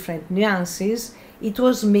colors, different nuances, it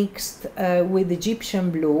was mixed with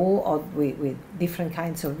Egyptian blue or with different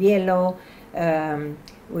kinds of yellow,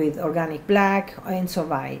 with organic black, and so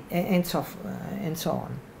on.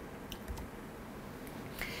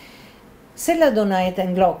 Celadonite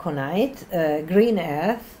and glauconite, green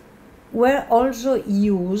earth, were also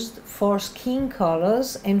used for skin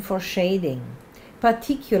colors and for shading,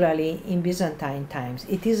 particularly in Byzantine times.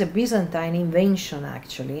 It is a Byzantine invention,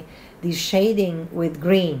 actually, this shading with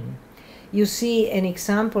green. You see an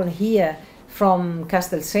example here from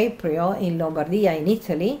Castel Seprio in Lombardia in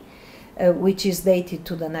Italy, which is dated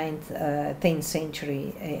to the 10th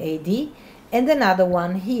century AD, and another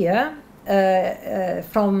one here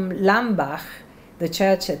from Lambach, the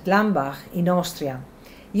church at Lambach in Austria.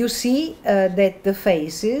 You see that the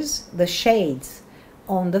faces, the shades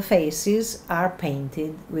on the faces are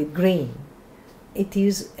painted with green. It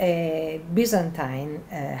is a Byzantine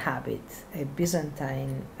habit, a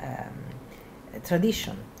Byzantine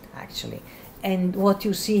tradition, actually. And what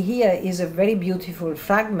you see here is a very beautiful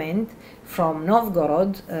fragment from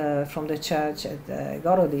Novgorod, from the church at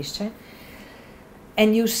Gorodische.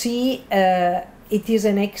 And you see it is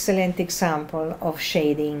an excellent example of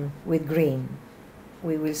shading with green.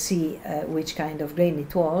 We will see which kind of green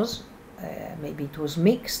it was. Maybe it was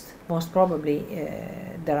mixed. Most probably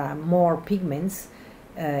there are more pigments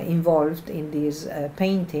involved in this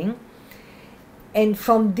painting. And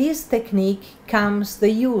from this technique comes the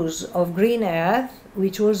use of green earth,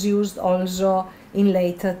 which was used also in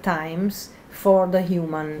later times for the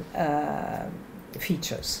human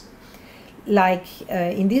features. Like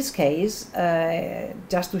in this case,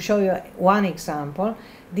 just to show you one example,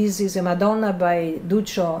 this is a Madonna by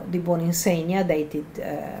Duccio di Buoninsegna, dated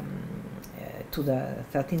to the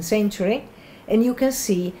 13th century, and you can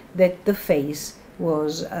see that the face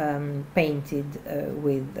was painted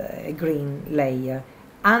with a green layer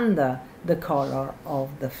under the color of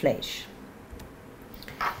the flesh.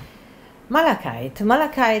 Malachite.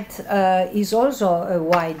 Malachite is also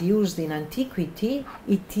widely used in antiquity.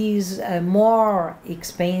 It is more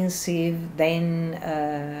expensive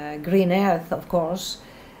than green earth, of course.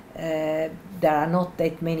 There are not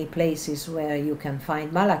that many places where you can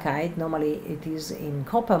find malachite. Normally it is in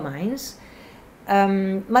copper mines.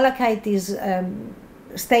 Malachite is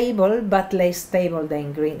stable, but less stable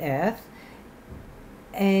than green earth.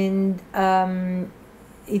 And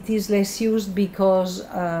it is less used because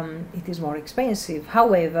it is more expensive.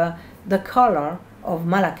 However, the color of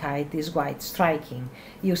malachite is quite striking.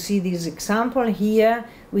 You see this example here,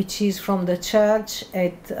 which is from the church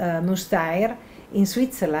at Mustair in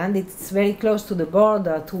Switzerland. It's very close to the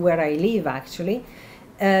border to where I live, actually.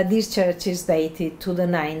 This church is dated to the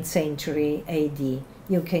 9th century AD.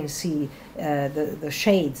 You can see the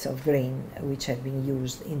shades of green which have been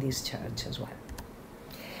used in this church as well.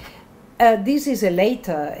 This is a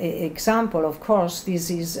later example, of course.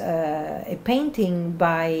 This is a painting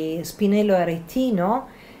by Spinello Aretino,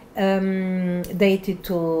 dated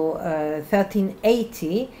to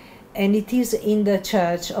 1380, and it is in the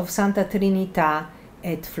church of Santa Trinità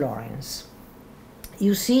at Florence.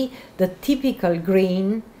 You see the typical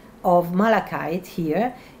green of malachite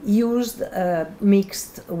here, used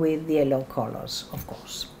mixed with yellow colors, of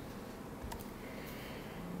course.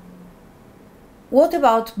 What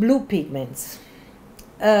about blue pigments?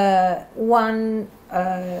 One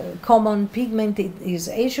common pigment is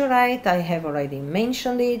azurite. I have already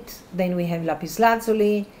mentioned it. Then we have lapis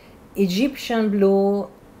lazuli, Egyptian blue,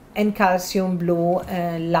 and calcium blue,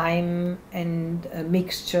 lime, and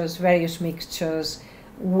mixtures, various mixtures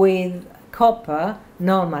with copper.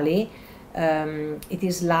 Normally, it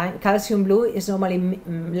is lime. Calcium blue is normally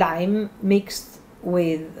lime mixed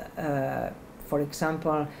with, for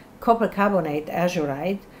example, copper carbonate,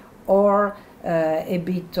 azurite, or a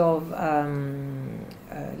bit of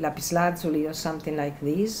lapis lazuli or something like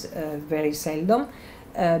this, very seldom,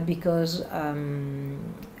 because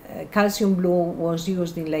calcium blue was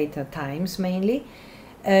used in later times mainly.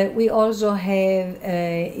 We also have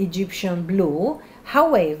Egyptian blue.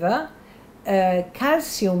 However,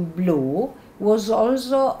 calcium blue was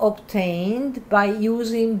also obtained by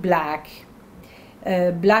using black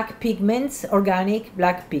pigments, organic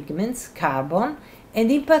black pigments, carbon,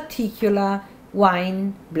 and in particular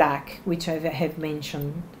wine black, which I have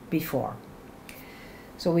mentioned before.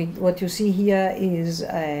 So what you see here is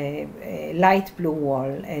a light blue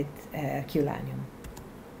wall at Herculaneum.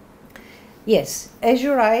 Yes,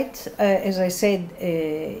 azurite, as I said,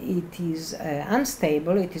 it is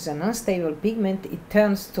unstable. It is an unstable pigment. It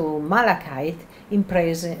turns to malachite in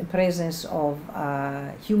presence of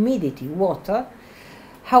humidity, water.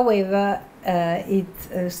 However,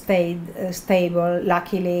 it stayed stable,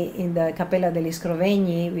 luckily, in the Cappella degli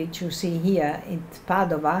Scrovegni, which you see here in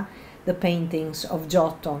Padova, the paintings of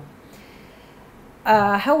Giotto.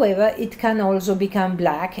 However, it can also become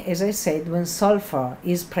black, as I said, when sulfur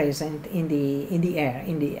is present in the air,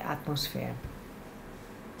 in the atmosphere.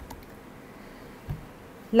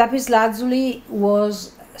 Lapis lazuli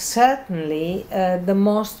was certainly the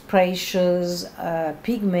most precious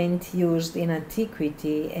pigment used in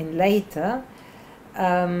antiquity and later,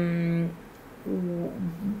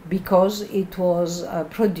 because it was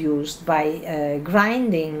produced by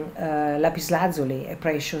grinding lapis lazuli, a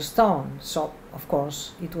precious stone. So, of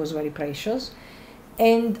course, it was very precious.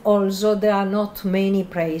 And also, there are not many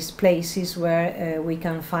places where we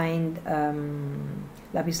can find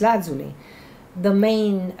lapis lazuli. The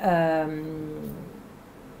main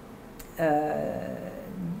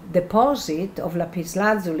deposit of lapis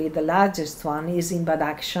lazuli, the largest one, is in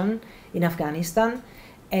Badakhshan in Afghanistan,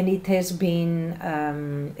 and it has been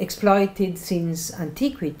exploited since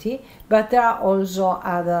antiquity, but there are also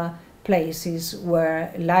other places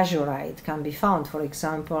where lazurite can be found, for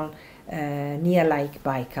example, near Lake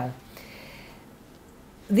Baikal.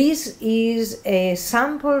 This is a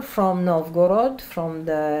sample from Novgorod, from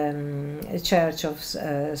the church of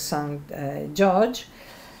St. George.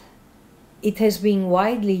 It has been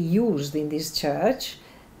widely used in this church.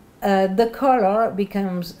 The color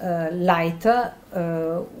becomes lighter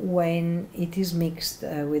when it is mixed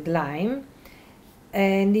with lime,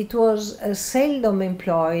 and it was seldom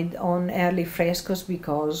employed on early frescoes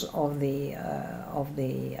because of the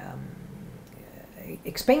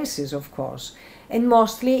expenses, of course. And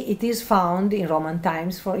mostly it is found in Roman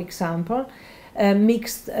times, for example,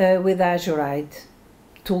 mixed with azurite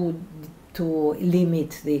to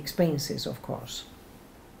limit the expenses, of course.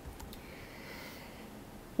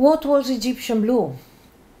 What was Egyptian blue?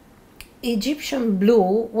 Egyptian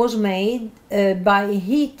blue was made by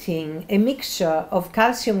heating a mixture of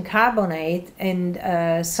calcium carbonate and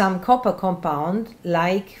some copper compound,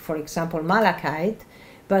 like, for example, malachite,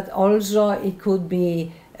 but also it could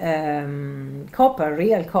be copper,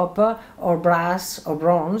 real copper, or brass, or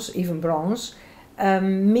bronze, even bronze,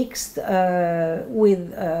 mixed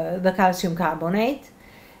with the calcium carbonate,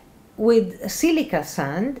 with silica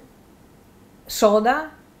sand,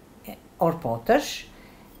 soda or potash,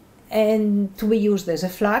 and to be used as a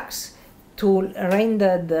flux to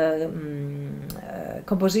render the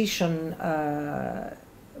composition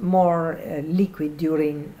more liquid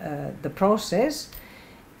during the process,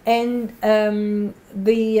 and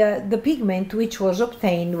the pigment which was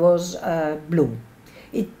obtained was blue.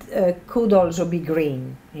 It could also be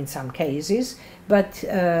green in some cases, but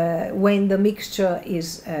when the mixture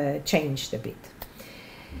is changed a bit.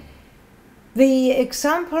 The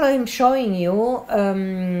example I'm showing you,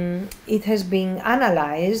 it has been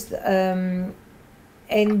analyzed and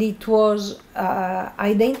it was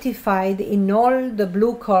identified in all the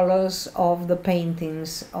blue colors of the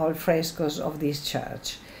paintings or frescoes of this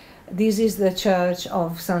church. This is the church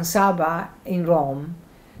of San Saba in Rome,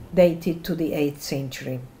 dated to the 8th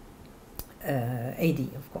century AD,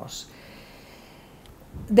 of course.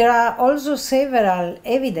 There are also several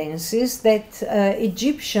evidences that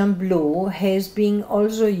Egyptian blue has been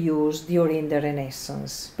also used during the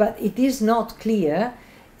Renaissance, but it is not clear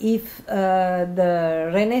if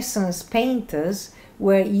the Renaissance painters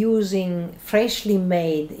were using freshly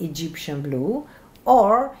made Egyptian blue,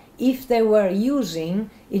 or if they were using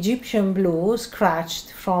Egyptian blue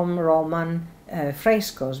scratched from Roman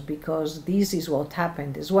frescoes, because this is what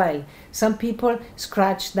happened as well. Some people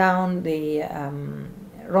scratched down the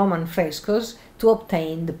Roman frescoes to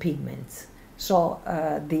obtain the pigments. So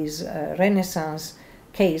these Renaissance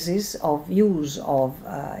cases of use of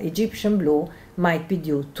Egyptian blue might be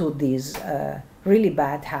due to this really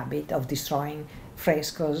bad habit of destroying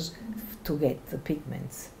frescoes to get the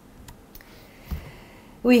pigments.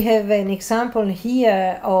 We have an example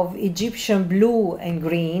here of Egyptian blue and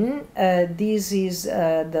green. This is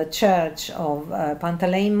the church of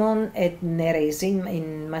Pantalaimon at Neresi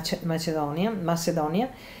in Macedonia.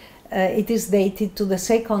 It is dated to the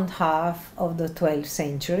second half of the 12th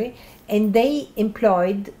century, and they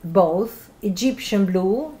employed both Egyptian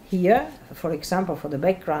blue here, for example, for the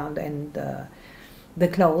background and the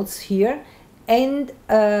clothes here, and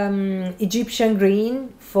Egyptian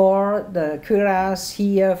green for the cuirass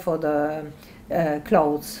here, for the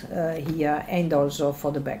clothes here, and also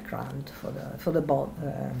for the background, for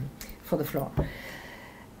the floor.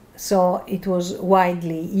 So it was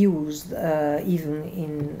widely used even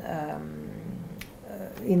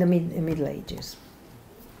in the Middle Ages.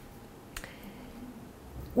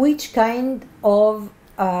 Which kind of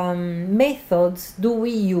methods do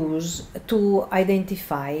we use to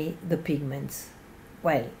identify the pigments?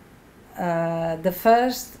 Well, the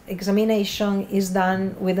first examination is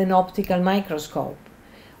done with an optical microscope,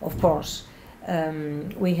 of course.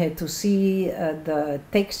 We had to see the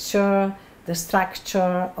texture, the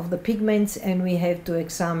structure of the pigments, and we have to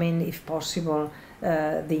examine, if possible,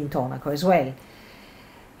 the intonaco as well.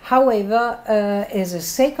 However, as a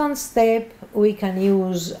second step, we can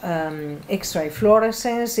use X-ray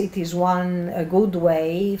fluorescence. It is a good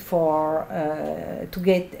way for to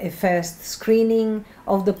get a first screening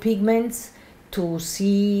of the pigments, to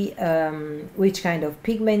see which kind of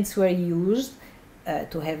pigments were used,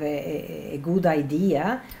 to have a good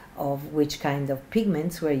idea of which kind of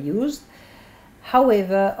pigments were used.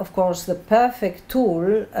 However, of course, the perfect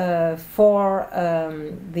tool for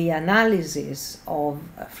the analysis of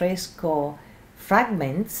fresco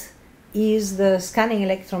fragments is the scanning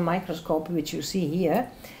electron microscope, which you see here,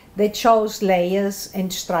 that shows layers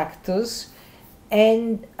and structures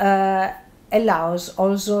and allows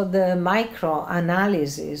also the micro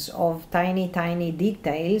analysis of tiny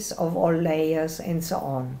details of all layers and so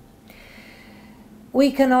on.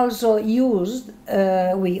 We can also use,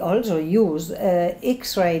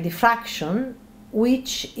 X-ray diffraction,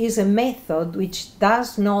 which is a method which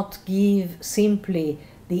does not give simply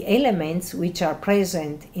the elements which are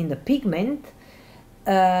present in the pigment,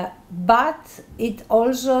 but it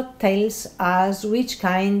also tells us which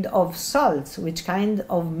kind of salts, which kind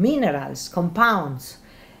of minerals, compounds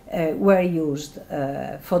were used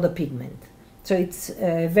for the pigment. So it's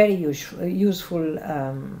a very useful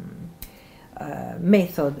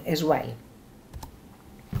method as well.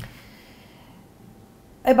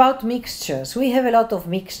 About mixtures, we have a lot of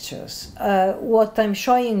mixtures. What I'm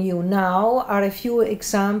showing you now are a few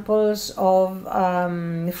examples of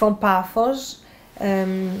from Paphos.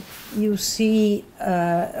 You see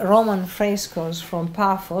Roman frescoes from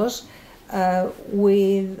Paphos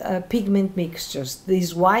with pigment mixtures.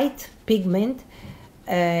 This white pigment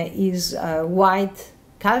is white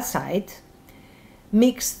calcite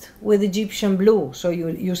mixed with Egyptian blue. So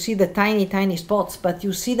you see the tiny spots, but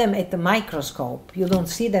you see them at the microscope. You don't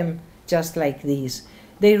see them just like these.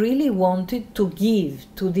 They really wanted to give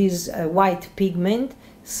to this white pigment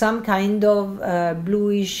some kind of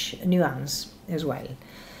bluish nuance as well.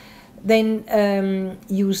 Then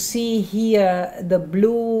you see here the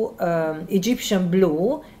blue, Egyptian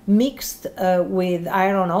blue, mixed with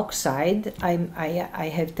iron oxide.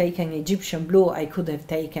 I have taken Egyptian blue. I could have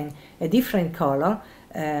taken a different color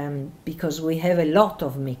because we have a lot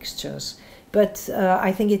of mixtures. But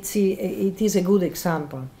I think it is a good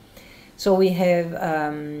example. So we have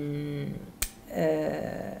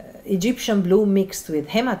Egyptian blue mixed with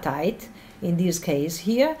hematite, in this case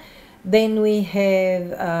here. Then we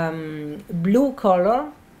have blue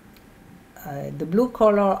color, the blue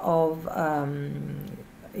color of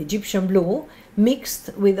Egyptian blue mixed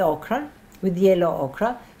with ochre, with yellow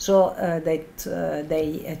ochre, so that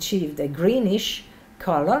they achieved a greenish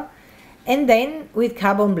color. And then with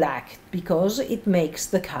carbon black, because it makes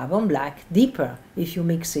the carbon black deeper if you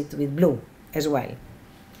mix it with blue as well.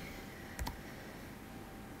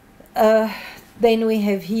 Then we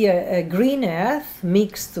have here green earth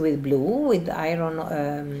mixed with blue, with iron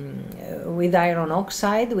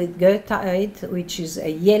oxide, with goethite, which is a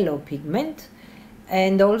yellow pigment,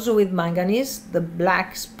 and also with manganese. The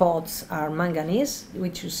black spots are manganese,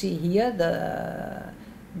 which you see here, the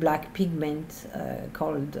black pigment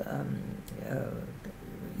called,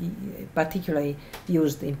 particularly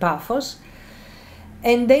used in Paphos.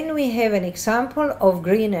 And then we have an example of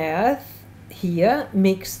green earth here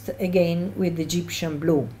mixed again with Egyptian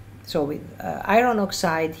blue. So with iron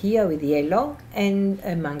oxide here with yellow and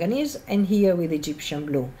manganese, and here with Egyptian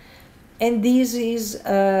blue. And this is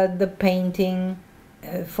the painting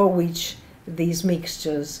for which these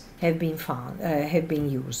mixtures have been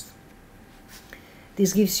used.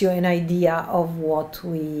 This gives you an idea of what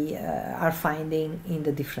we are finding in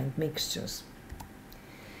the different mixtures.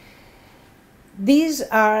 These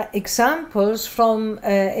are examples from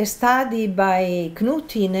a study by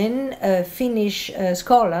Knutinen, Finnish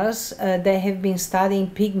scholars. They have been studying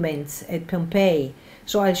pigments at Pompeii.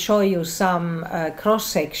 So I'll show you some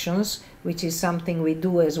cross-sections, which is something we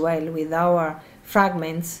do as well with our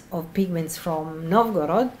fragments of pigments from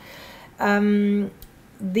Novgorod.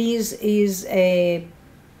 This is a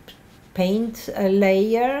paint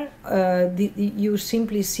layer. You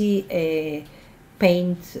simply see a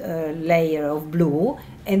paint layer of blue,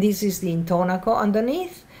 and this is the intonaco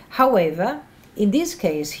underneath. However, in this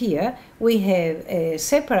case here, we have a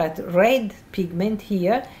separate red pigment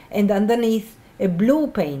here, and underneath a blue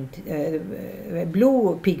paint, a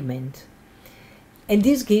blue pigment. And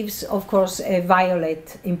this gives, of course, a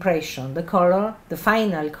violet impression. The color, the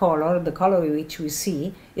final color, the color which we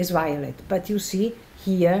see is violet. But you see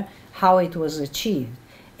here how it was achieved.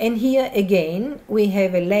 And here again, we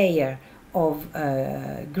have a layer of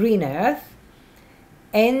green earth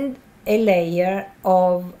and a layer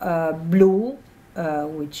of blue,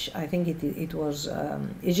 which I think it was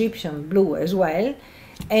Egyptian blue as well,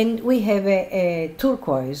 and we have a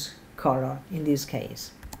turquoise color in this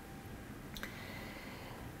case.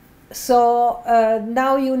 So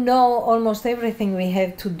now you know almost everything we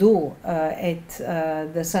have to do at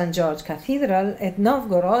the St. George Cathedral at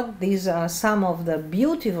Novgorod. These are some of the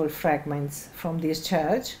beautiful fragments from this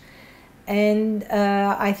church. And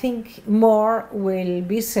I think more will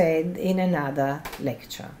be said in another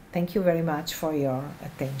lecture. Thank you very much for your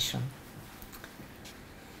attention.